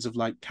storylines of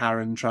like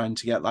Karen trying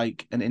to get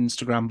like an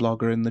Instagram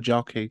blogger in the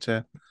jockey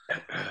to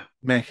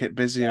make it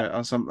busier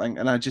or something,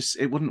 and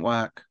it wouldn't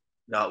work.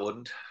 No, it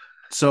wouldn't.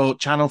 So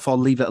Channel 4,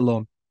 leave it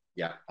alone.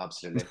 Yeah,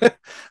 absolutely.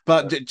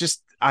 But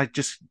I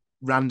just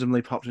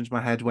randomly popped into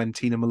my head when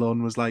Tina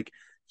Malone was like,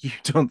 "You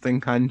don't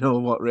think I know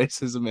what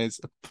racism is?"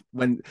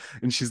 And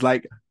she's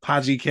like,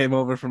 "Paddy came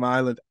over from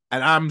Ireland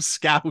and I'm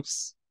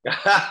Scouse." And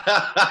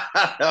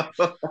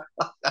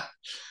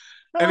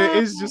it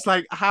is just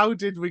like, how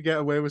did we get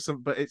away with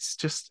something? But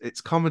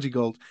it's comedy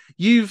gold.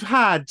 You've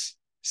had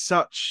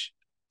such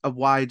a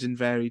wide and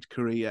varied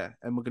career,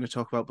 and we're going to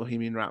talk about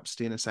Bohemian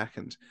Rhapsody in a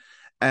second.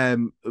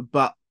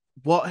 But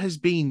what has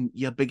been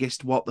your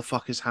biggest "what the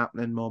fuck is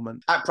happening"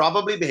 moment?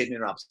 Probably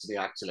Bohemian Rhapsody,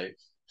 actually.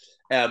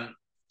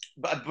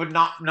 But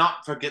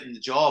not for getting the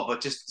job,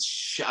 but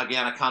just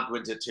again, I can't go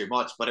into it too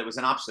much. But it was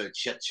an absolute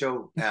shit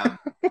show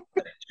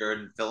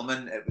during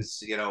filming. It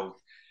was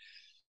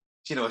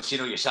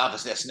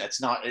yourself.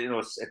 It's not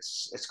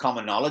it's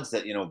common knowledge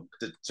that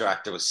the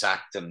director was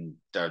sacked and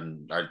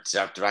our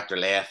director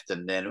left,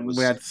 and then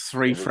we had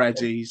three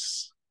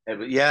Freddies.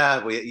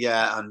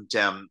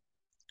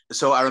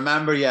 So I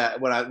remember,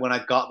 when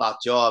I got that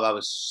job, I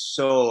was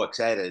so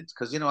excited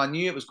because I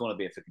knew it was going to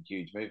be a freaking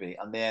huge movie,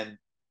 and then.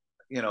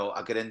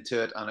 I got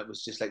into it, and it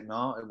was just like,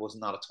 no, it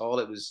wasn't that at all.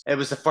 It was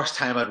the first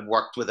time I'd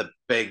worked with a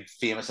big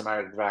famous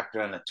American director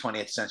and a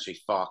 20th Century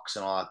Fox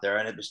and all that there,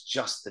 and it was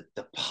just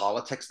the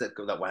politics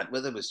that went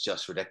with it was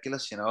just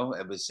ridiculous.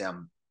 It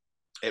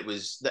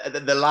was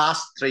the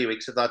last 3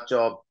 weeks of that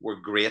job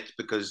were great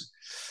because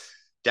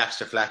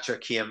Dexter Fletcher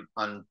came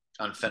and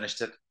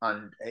finished it,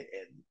 and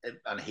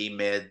he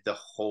made the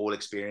whole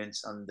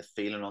experience and the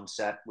feeling on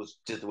set was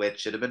just the way it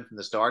should have been from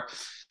the start.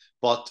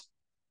 But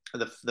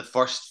the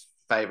first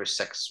 5 or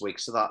 6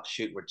 weeks of that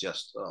shoot were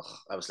just,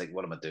 I was like,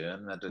 what am I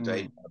doing? Do I want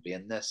to be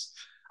in this?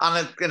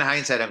 And in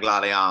hindsight, I'm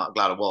glad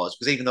it was,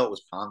 because even though it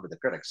was panned with the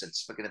critics, it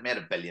made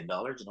 $1 billion,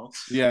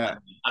 Yeah. And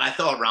I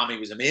thought Rami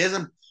was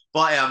amazing,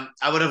 but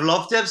I would have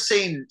loved to have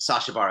seen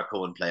Sacha Baron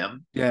Cohen play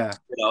him. Yeah.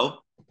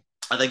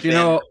 I think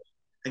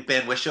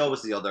Ben Whishaw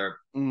was the other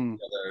one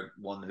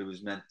who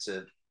was meant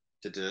to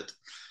do it.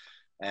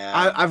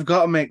 I've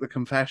got to make the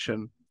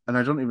confession, and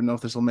I don't even know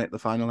if this will make the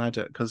final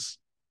edit because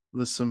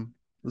there's some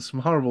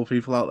horrible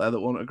people out there that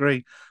won't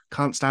agree.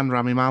 Can't stand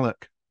Rami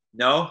Malek.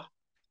 No,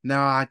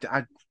 I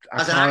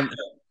as an can't. actor.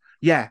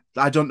 Yeah,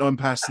 I don't know him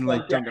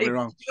personally. Don't get me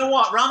wrong. You know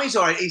what? Rami's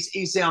alright.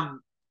 He's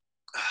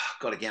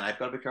God, again, I've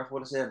got to be careful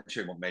what I say. I'm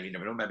sure, maybe you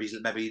never know. Maybe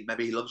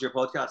he loves your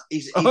podcast.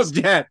 He's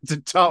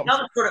the top.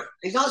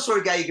 He's not the sort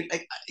of guy you can,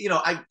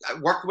 I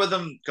worked with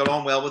him, got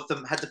on well with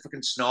him, had to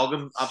fucking snog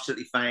him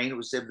absolutely fine. It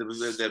was there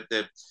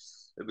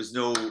was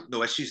no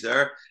issues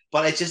there.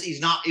 But it's just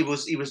he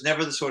was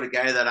never the sort of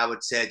guy that I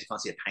would say, do you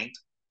fancy a pint?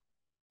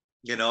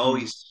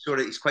 He's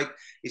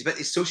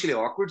socially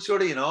awkward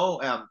sort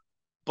of,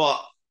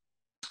 but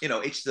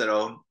each their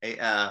own.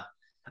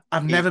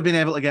 I've never been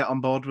able to get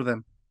on board with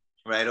him.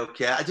 Right,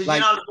 okay. I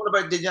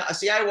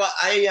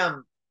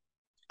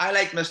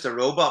liked Mr.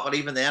 Robot, but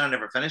even then I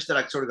never finished it.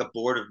 I sort of got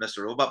bored of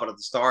Mr. Robot, but at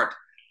the start,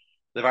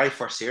 the very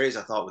first series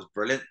I thought was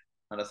brilliant,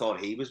 and I thought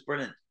he was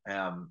brilliant.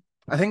 I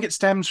think it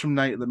stems from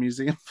Night at the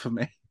Museum for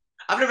me.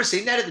 I've never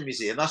seen Night at the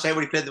Museum. That's where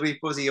he played the week.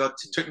 Was he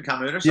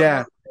Tutankhamun or something?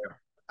 Yeah.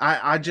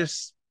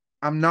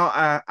 I'm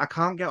not. I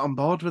can't get on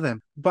board with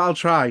him, but I'll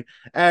try.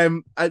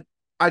 I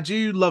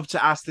do love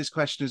to ask this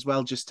question as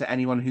well, just to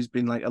anyone who's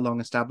been like a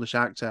long established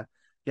actor.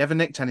 You ever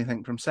nicked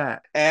anything from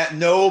set?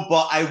 No,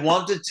 but I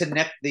wanted to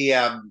nick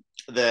the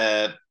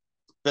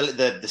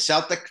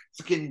Celtic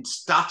fucking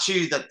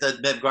statue that the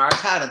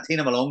Maguires had, and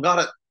Tina Malone got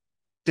it.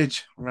 Did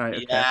you? Right.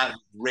 Okay. Yeah,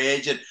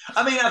 raging.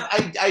 I mean,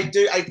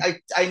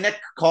 I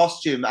nick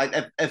costume.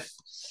 I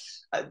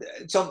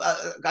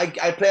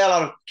play a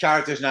lot of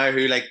characters now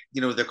who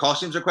their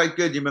costumes are quite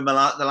good. You remember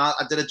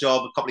I did a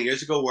job a couple of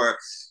years ago where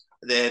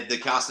the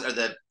cast or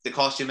the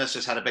costume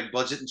mistress had a big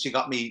budget, and she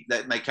got me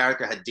that my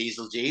character had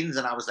diesel jeans,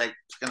 and I was like,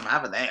 I'm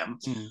having them.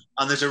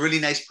 And there's a really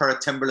nice pair of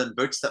Timberland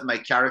boots that my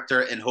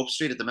character in Hope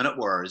Street at the minute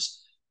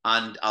wears,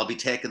 and I'll be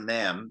taking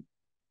them.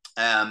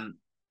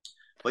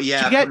 But yeah,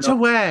 do you get to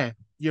wear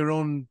your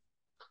own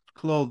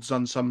clothes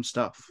on some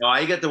stuff? No,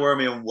 I get to wear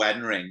my own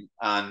wedding ring,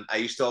 and I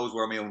used to always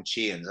wear my own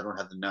chains. I don't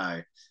have them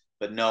now,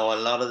 but no,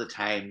 a lot of the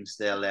times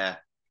they'll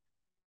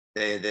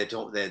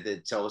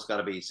it's always got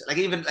to be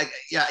even I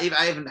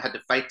haven't had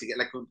to fight to get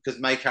because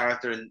my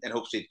character in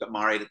Hope Street got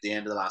married at the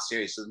end of the last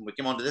series, so when we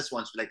came on to this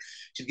one,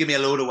 she'd give me a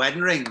load of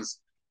wedding rings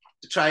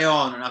to try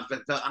on, and I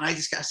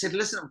said,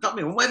 listen, I've got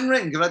my own wedding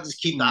ring, can I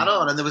just keep that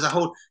on? And there was a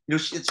whole,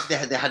 they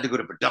had to go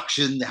to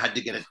production, they had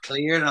to get it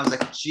cleared, and I was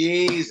like,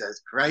 Jesus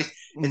Christ,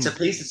 it's a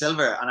piece of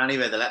silver. And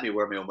anyway, they let me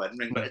wear my own wedding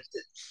ring, but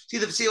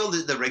see all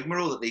the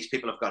rigmarole that these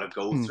people have got to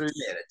go through,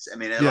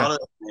 mate. A lot of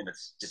the time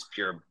it's just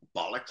pure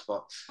bollocks.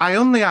 But I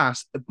only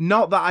ask,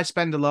 not that I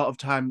spend a lot of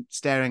time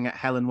staring at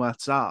Helen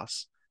Worth's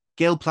ass.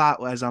 Gail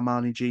Platt wears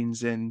Armani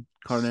jeans in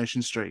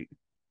Coronation Street.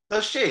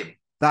 Does she?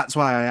 That's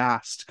why I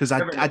asked, because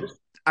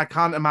I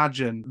can't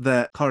imagine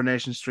that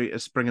Coronation Street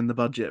is springing the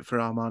budget for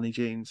Armani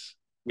jeans.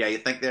 Yeah, you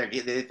think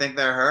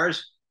they're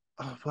hers?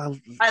 Oh, well,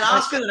 I'll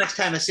ask her the next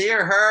time I see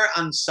her. Her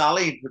and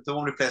Sally, the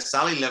one who plays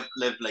Sally, live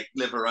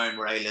around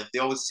where I live. They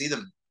always see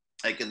them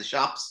in the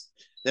shops.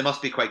 They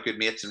must be quite good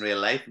mates in real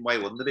life, and why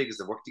wouldn't they be? Because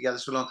they work together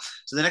so long.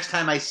 So the next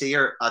time I see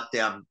her at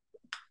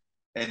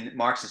in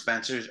Marks and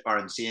Spencer's or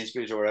in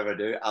Sainsbury's or whatever I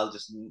do, I'll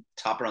just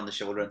tap her on the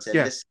shoulder and say,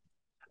 "Yes,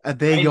 are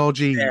they your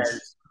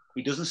jeans?"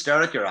 He doesn't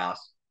stare at your ass,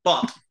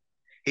 but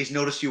he's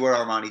noticed you wear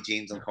Armani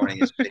jeans on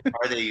Coronation Street.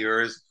 Are they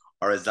yours,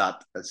 or is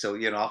that? So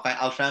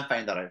I'll try and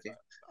find that out for you.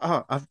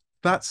 Oh,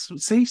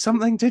 something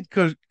something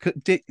good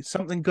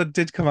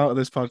did come out of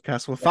this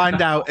podcast. We'll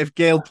find out if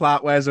Gail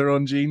Platt wears her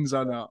own jeans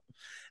or not.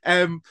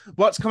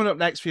 What's coming up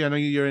next for you? I know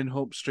you're in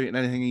Hope Street and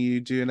anything. Are you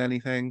doing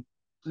anything?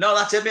 No,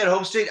 that's it, mate.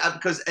 Hope Street,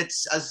 because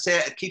it's, as I say,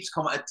 it keeps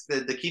coming.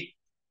 They keep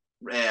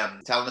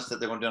telling us that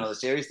they're going to do another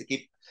series.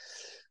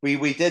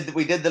 We did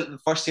the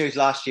first series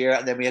last year,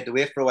 and then we had to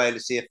wait for a while to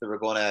see if they were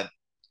going to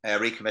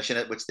recommission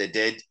it, which they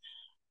did.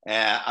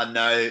 And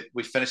now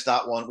we finished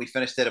that one. We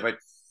finished it about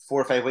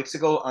 4 or 5 weeks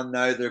ago, and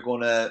now they've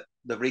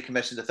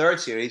recommissioned the third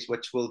series,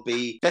 which will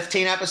be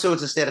 15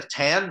 episodes instead of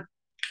 10.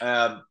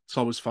 It's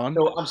always fun.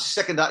 So I'm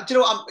sick of that.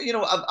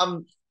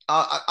 I'm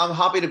I'm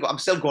happy to go. I'm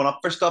still going up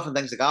for stuff and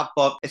things like that.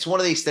 But it's one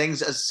of these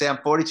things. As I say, I'm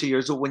 42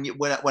 years old. When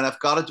I've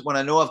got it, when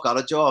I know I've got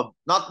a job,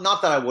 not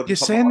that I wouldn't. You're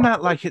saying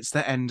that like it's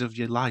the end of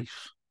your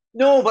life.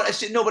 No, but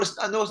it's I know it's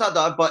not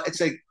that. But it's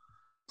like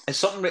it's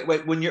something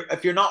when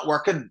if you're not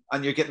working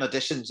and you're getting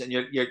auditions and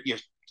you're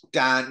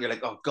down, you're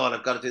like, oh God,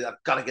 I've got to do that.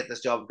 I've got to get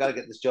this job. I've got to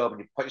get this job,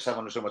 and you put yourself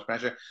under so much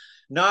pressure.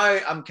 Now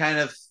I'm kind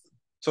of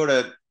sort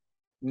of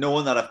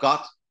knowing that I've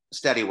got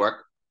steady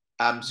work.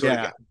 I'm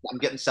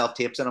getting self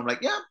tapes, and I'm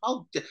like, yeah,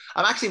 I'm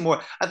actually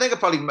more. I think I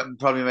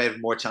probably may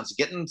have more chance of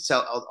getting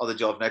other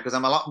jobs now because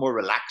I'm a lot more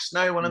relaxed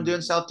now when I'm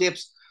doing self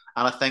tapes,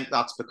 and I think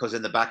that's because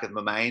in the back of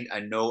my mind, I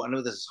know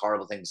this is a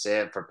horrible thing to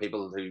say for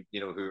people who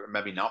who are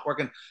maybe not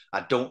working.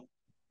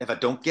 If I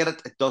don't get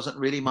it, it doesn't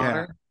really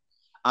matter,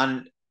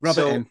 and.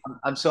 So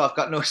I've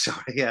got no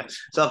sorry, yeah.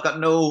 So I've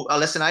got no.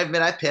 Listen, I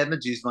paid my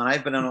dues, man.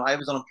 I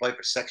was unemployed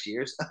for 6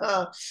 years.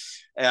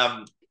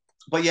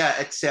 But yeah,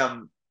 it's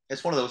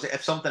one of those.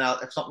 If something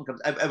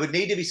comes, it would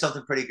need to be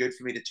something pretty good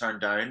for me to turn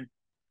down.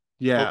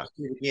 Yeah.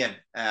 Again.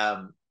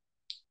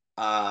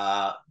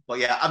 But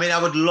yeah, I mean, I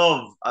would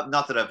love.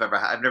 Not that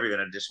I've never been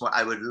in this one.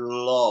 I would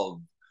love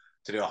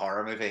to do a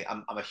horror movie.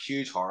 I'm a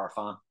huge horror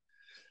fan.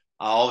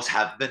 I always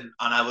have been,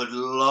 and I would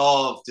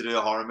love to do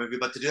a horror movie,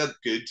 but to do a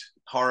good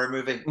horror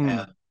movie.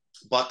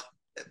 But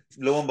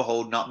lo and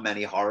behold, not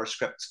many horror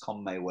scripts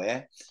come my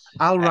way.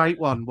 I'll write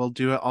one. We'll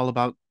do it all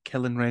about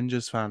killing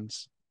Rangers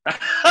fans. Do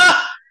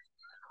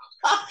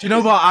you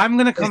know what? I'm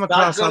going to come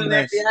across on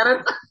this.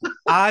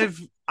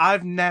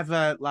 I've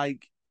never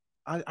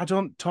I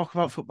don't talk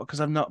about football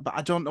because I'm not, but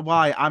I don't know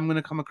why. I'm going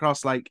to come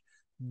across like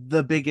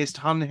the biggest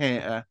Hun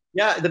hater.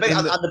 Yeah, I'm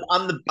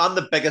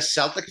the biggest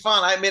Celtic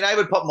fan. I mean, I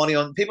would put money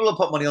on. People will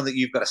put money on that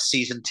you've got a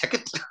season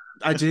ticket.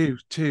 I do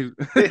too.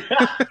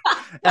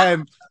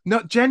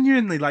 Not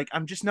genuinely. Like,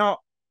 I'm just not.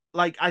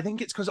 Like, I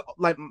think it's because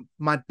like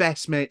my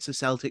best mates are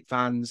Celtic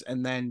fans,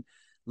 and then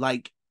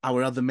like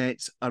our other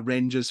mates are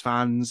Rangers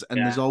fans, and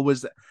there's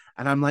always.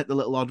 And I'm like the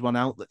little odd one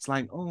out that's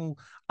like, oh,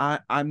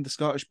 I'm the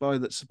Scottish boy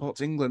that supports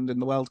England in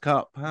the World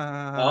Cup.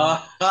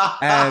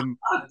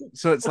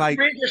 So it's like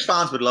Rangers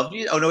fans would love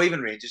you. Oh no,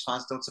 even Rangers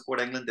fans don't support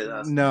England. Do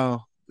they?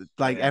 No,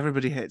 like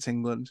everybody hates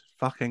England.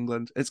 Fuck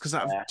England. It's because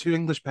I have two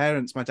English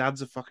parents. My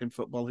dad's a fucking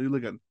football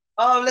hooligan.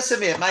 Oh, listen,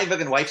 mate. My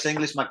fucking wife's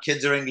English. My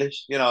kids are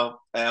English.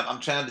 I'm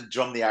trying to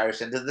drum the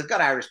Irish into. They've got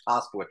Irish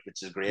passports,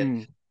 which is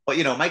great. But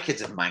my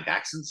kids have Manc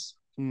accents.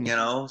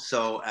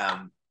 So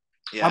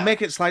yeah. I'll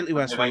make it slightly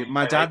worse for you.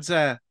 My dad's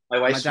a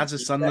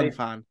Sunderland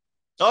fan.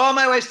 Oh,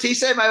 my wife's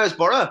Teesside. My wife's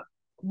Borough.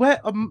 Where?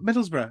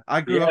 Middlesbrough.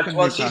 I grew up in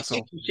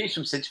Newcastle. She's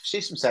from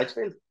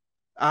Sedgefield.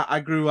 I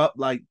grew up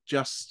like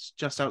just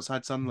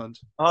outside Sunderland.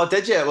 Oh,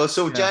 did you? Well,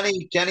 so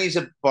Jenny's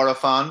a Borough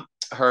fan.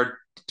 Her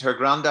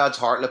granddad's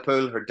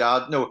Hartlepool. Her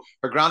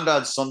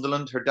granddad's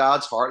Sunderland. Her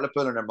dad's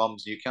Hartlepool, and her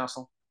mum's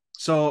Newcastle.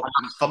 So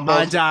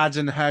my dad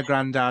and her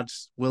granddad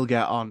will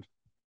get on.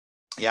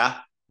 Yeah.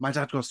 My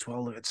dad goes to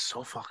all of it. It's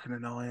so fucking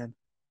annoying.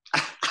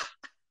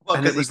 Well,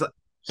 and it was like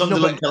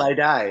Sunderland till I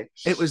die.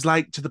 It was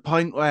like to the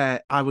point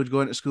where I would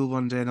go into school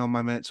one day and all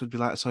my mates would be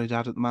like, I saw your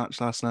dad at the match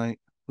last night.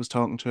 Was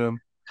talking to him.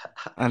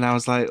 And I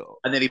was like...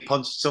 And then he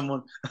punched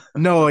someone.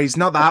 No, he's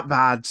not that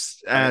bad.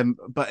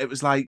 But it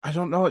was like, I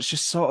don't know, it's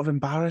just sort of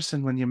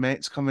embarrassing when your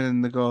mates come in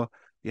and they go,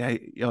 yeah,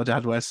 your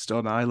dad wears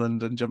Stone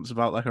Island and jumps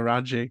about like a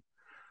Raji.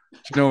 Do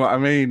you know what I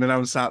mean? And I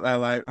was sat there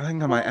like, I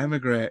think I might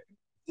emigrate.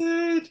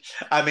 Dude.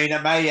 I mean,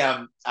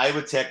 I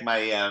would take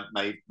my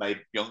my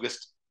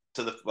youngest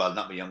to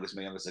not my youngest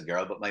is a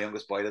girl, but my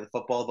youngest boy to the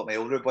football. But my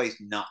older boy's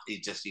not.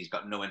 He's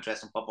got no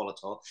interest in football at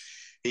all.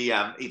 He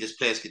just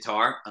plays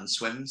guitar and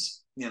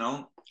swims.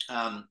 They're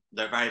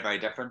very, very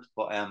different.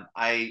 But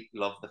I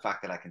love the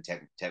fact that I can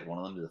take one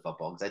of them to the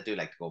football because I do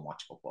like to go and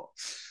watch football.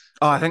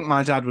 Oh, I think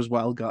my dad was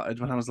well gutted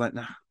when I was like,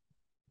 nah.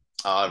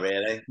 Oh,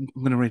 really?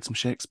 I'm gonna read some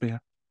Shakespeare.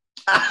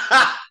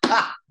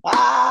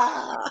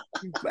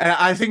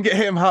 I think it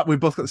hit him hard. We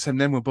both got the same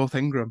name. We're both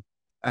Ingram,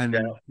 and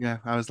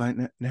I was like,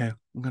 no,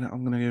 I'm gonna go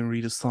and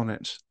read a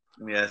sonnet.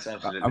 Yes,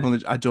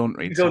 absolutely. I don't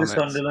read. Go to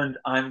Sunderland.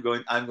 I'm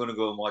going to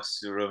go and watch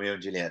Romeo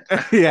and Juliet.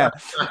 Yeah.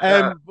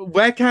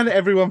 Where can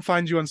everyone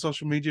find you on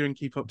social media and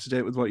keep up to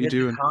date with what you're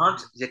doing?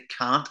 You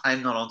can't.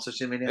 I'm not on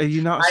social media. Are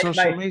you not on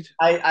social media?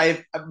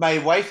 My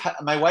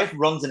wife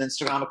runs an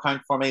Instagram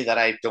account for me that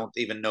I don't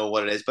even know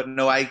what it is. But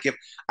no, I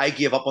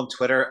give up on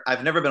Twitter.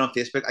 I've never been on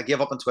Facebook. I gave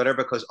up on Twitter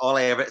because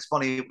it's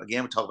funny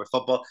again. We talk about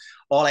football.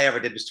 All I ever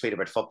did was tweet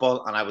about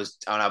football, and I was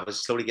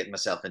slowly getting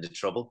myself into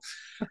trouble.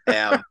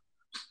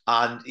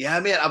 And yeah,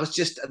 mate, I was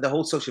just the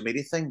whole social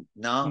media thing.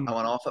 No, I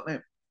went off it,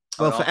 mate.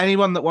 Well, for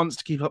anyone that wants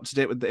to keep up to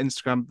date with the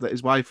Instagram that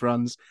his wife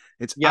runs,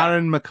 it's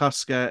Aaron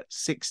McCusker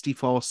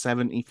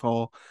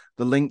 6474.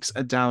 The links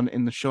are down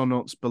in the show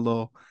notes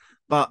below.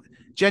 But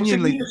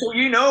genuinely, so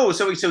you know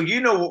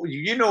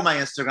my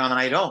Instagram and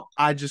I don't.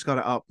 I just got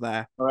it up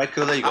there. All right,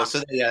 cool. There you go.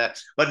 So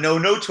but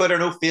no Twitter,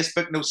 no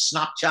Facebook, no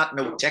Snapchat,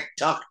 no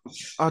TikTok.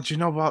 Oh, do you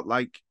know what?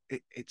 Like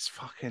it's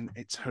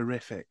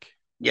horrific.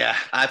 Yeah,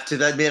 I have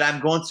to admit, I'm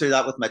going through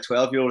that with my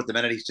 12-year-old at the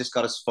minute. He's just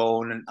got his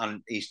phone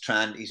and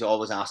he's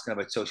always asking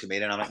about social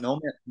media. And I'm like, no,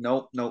 mate,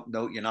 no,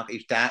 you're not.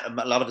 He's that.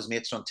 A lot of his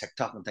mates are on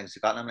TikTok and things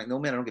like that. And I'm like, no,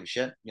 mate, I don't give a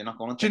shit. You're not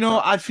going on Do you TikTok.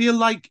 know, I feel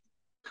like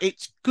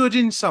it's good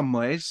in some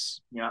ways,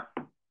 Yeah.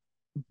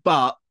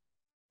 but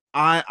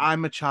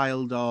I'm a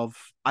child of,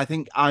 I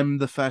think I'm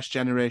the first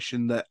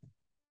generation that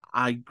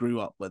I grew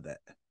up with it.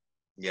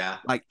 Yeah.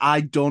 Like,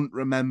 I don't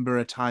remember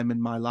a time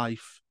in my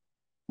life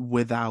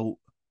without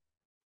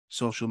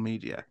social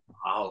media.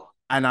 Wow.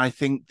 And I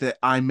think that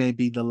I may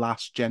be the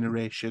last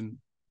generation,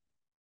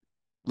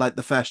 like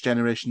the first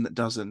generation that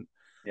doesn't.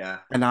 Yeah.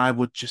 And I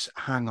would just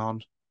hang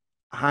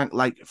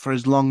like for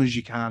as long as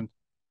you can.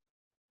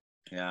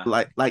 Yeah.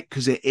 Like,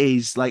 because it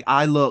is like,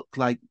 I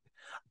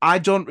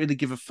don't really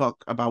give a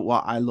fuck about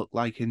what I look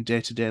like in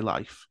day-to-day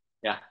life.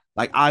 Yeah.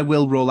 Like, I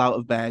will roll out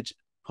of bed,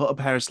 put a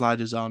pair of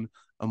sliders on,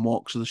 and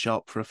walk to the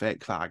shop for a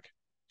fake fag.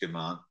 Good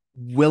man.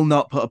 Will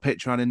not put a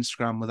picture on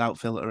Instagram without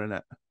filter in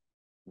it.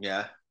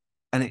 Yeah.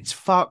 And it's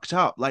fucked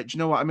up. Like, do you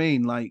know what I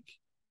mean? Like,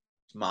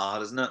 It's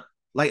mad, isn't it?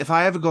 Like, if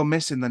I ever go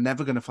missing, they're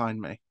never going to find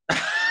me.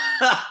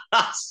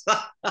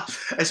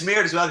 It's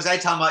weird as well because I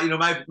tell my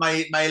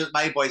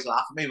boys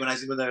laugh at me when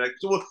they're like,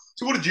 so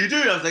what did you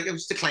do? I was like, it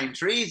was to climb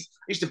trees.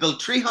 I used to build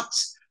tree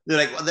huts. They're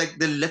like,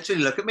 they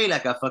literally look at me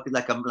like I'm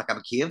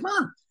a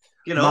caveman,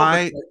 you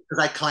know, because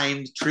I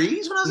climbed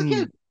trees when I was a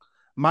kid.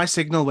 My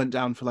signal went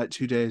down for like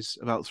 2 days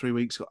about 3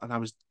 weeks ago, and I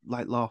was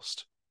like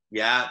lost.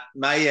 Yeah,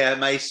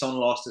 my son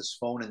lost his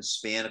phone in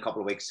Spain a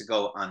couple of weeks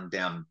ago, and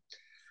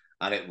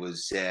it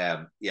was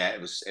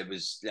it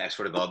was I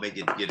swear to God, mate,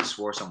 you'd have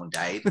swore someone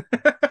died.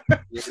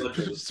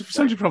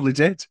 Somebody probably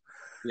did.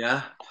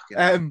 Yeah.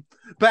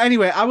 But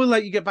anyway, I will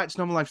let you get back to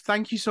normal life.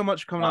 Thank you so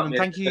much for coming on, and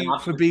thank you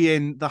for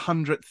being the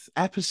 100th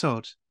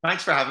episode.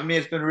 Thanks for having me.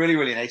 It's been really,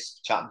 really nice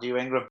chatting to you,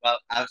 Ingram. Well,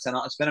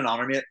 it's been an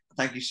honor, mate.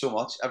 Thank you so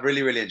much. I've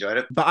really, really enjoyed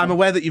it. But I'm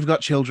aware that you've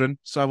got children,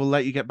 so I will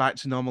let you get back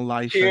to normal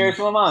life. Cheers,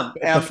 my man.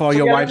 Before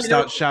your wife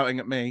starts shouting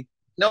at me.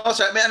 No,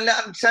 sorry, man.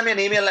 Send me an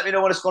email. Let me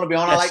know when it's going to be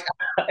on. Yes.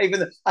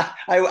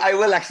 I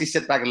will actually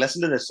sit back and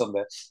listen to this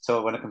someday.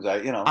 So when it comes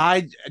out, you know.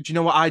 Do you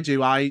know what I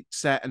do? I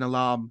set an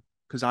alarm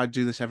because I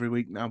do this every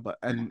week now,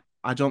 and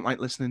I don't like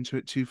listening to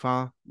it too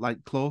far,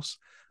 like close.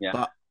 Yeah.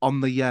 But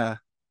on the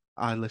year,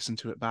 I listen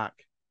to it back.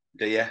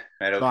 Do you?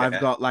 Right, okay. So I've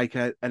got like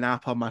an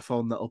app on my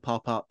phone that'll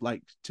pop up.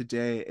 Like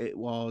today, it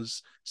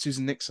was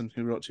Susan Nixon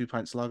who wrote 2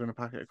 pints of lager and a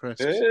packet of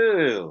crisps.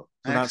 Ooh,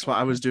 so that's what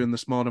I was doing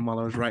this morning while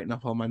I was writing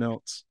up all my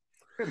notes.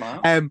 Good,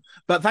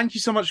 but thank you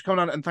so much for coming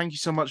on, and thank you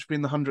so much for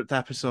being the 100th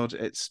episode.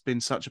 It's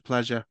been such a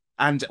pleasure.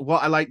 And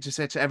what I like to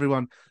say to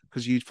everyone,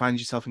 because you find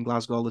yourself in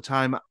Glasgow all the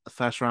time, the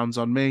first round's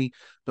on me,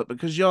 but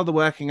because you're the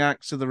working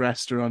act, so the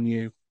rest are on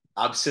you.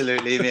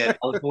 Absolutely, mate.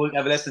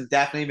 Listen,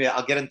 definitely, mate.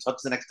 I'll get in touch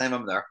the next time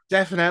I'm there.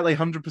 Definitely,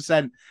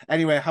 100%.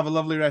 Anyway, have a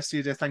lovely rest of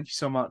your day. Thank you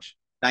so much.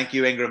 Thank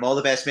you, Ingram. All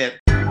the best, mate.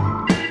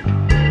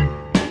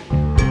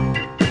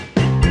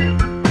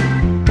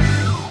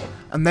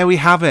 And there we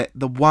have it,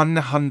 the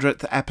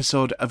 100th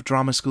episode of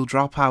Drama School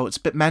Dropout. It's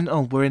a bit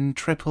mental. We're in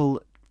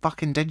triple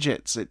fucking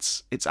digits.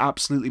 It's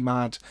absolutely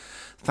mad.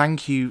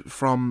 Thank you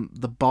from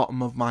the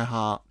bottom of my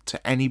heart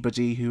to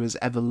anybody who has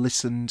ever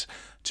listened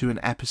to an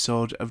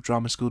episode of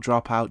Drama School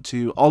Dropout,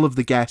 to all of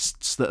the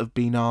guests that have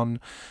been on,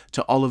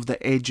 to all of the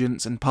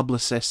agents and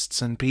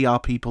publicists and PR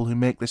people who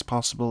make this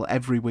possible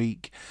every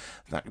week,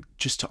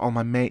 just to all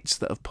my mates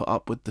that have put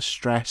up with the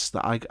stress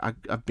that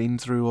I've been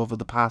through over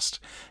the past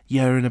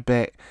year and a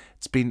bit.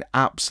 It's been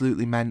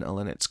absolutely mental,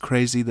 and it's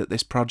crazy that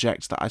this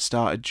project that I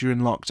started during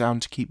lockdown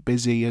to keep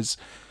busy has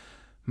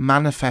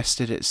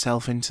manifested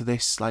itself into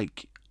this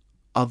like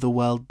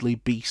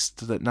otherworldly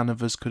beast that none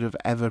of us could have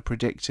ever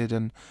predicted.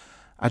 And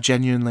I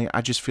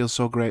just feel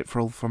so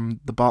grateful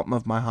from the bottom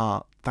of my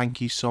heart. Thank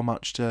you so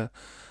much for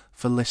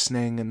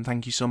listening, and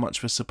thank you so much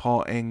for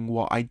supporting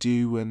what I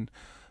do and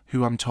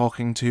who I'm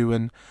talking to.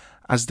 And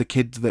as the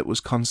kid that was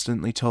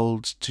constantly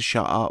told to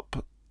shut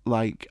up,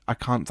 like, I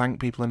can't thank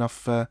people enough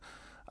for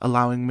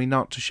allowing me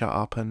not to shut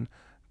up and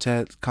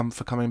for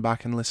coming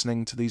back and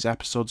listening to these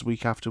episodes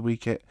week after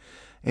week. It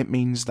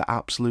means the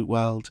absolute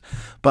world.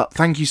 But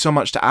thank you so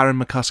much to Aaron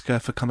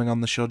McCusker for coming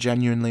on the show.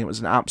 Genuinely, it was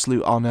an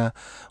absolute honour.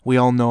 We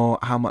all know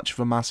how much of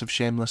a massive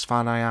Shameless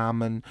fan I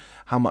am, and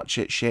how much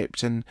it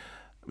shaped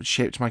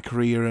my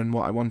career and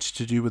what I wanted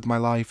to do with my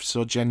life.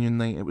 So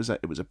genuinely, it was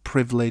a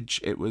privilege.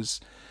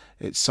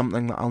 It's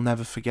something that I'll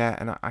never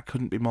forget, and I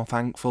couldn't be more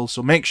thankful.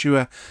 So make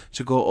sure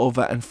to go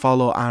over and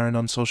follow Aaron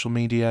on social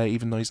media,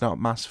 even though he's not a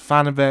massive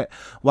fan of it.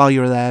 While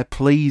you're there,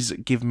 please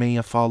give me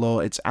a follow.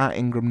 It's at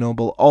Ingram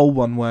Noble, all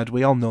one word.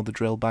 We all know the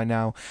drill by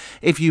now.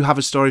 If you have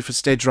a story for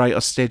Stage Right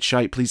or Stage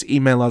Shite, please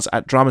email us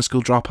at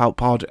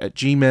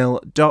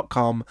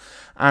dramasschooldropoutpod@gmail.com.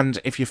 And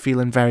if you're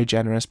feeling very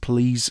generous,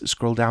 please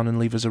scroll down and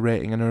leave us a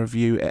rating and a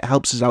review. It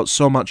helps us out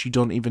so much you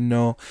don't even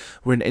know.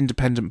 We're an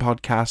independent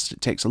podcast.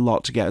 It takes a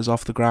lot to get us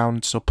off the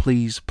ground, so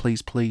please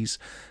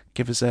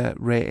give us a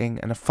rating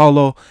and a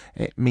follow.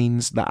 It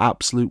means the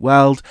absolute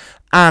world.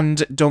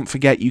 And don't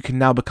forget, you can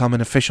now become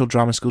an official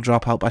Drama School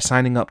Dropout by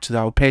signing up to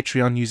our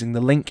Patreon using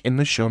the link in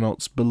the show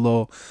notes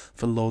below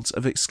for loads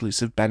of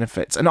exclusive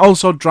benefits. And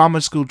also,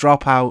 Drama School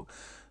Dropout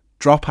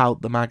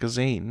the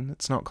magazine.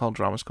 It's not called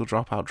Drama School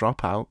Dropout.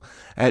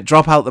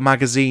 Dropout the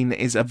magazine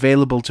is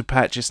available to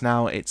purchase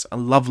now. It's a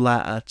love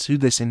letter to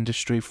this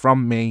industry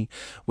from me,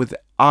 with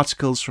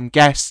articles from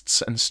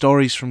guests and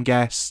stories from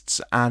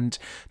guests and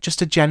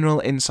just a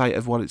general insight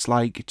of what it's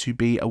like to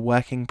be a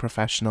working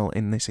professional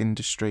in this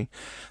industry.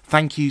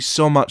 Thank you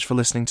so much for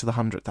listening to the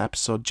 100th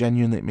episode.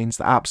 Genuinely, it means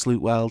the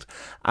absolute world.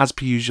 As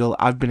per usual,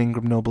 I've been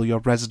Ingram Noble, your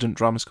resident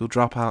Drama School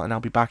Dropout, and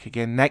I'll be back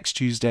again next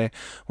Tuesday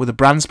with a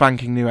brand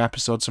spanking new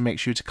episode, so make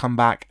sure to come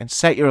back and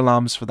set your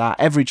alarms for that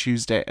every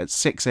Tuesday at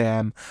 6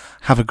 a.m.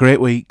 Have a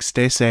great week.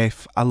 Stay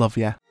safe. I love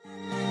you.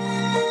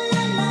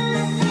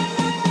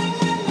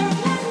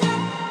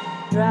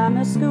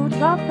 Drama school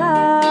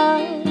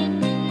dropout,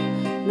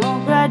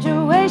 no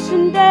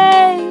graduation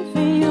day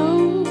for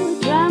you.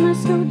 Drama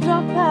school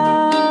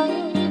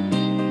dropout,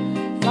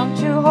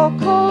 flunked your whole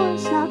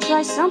course, now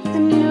try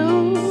something new.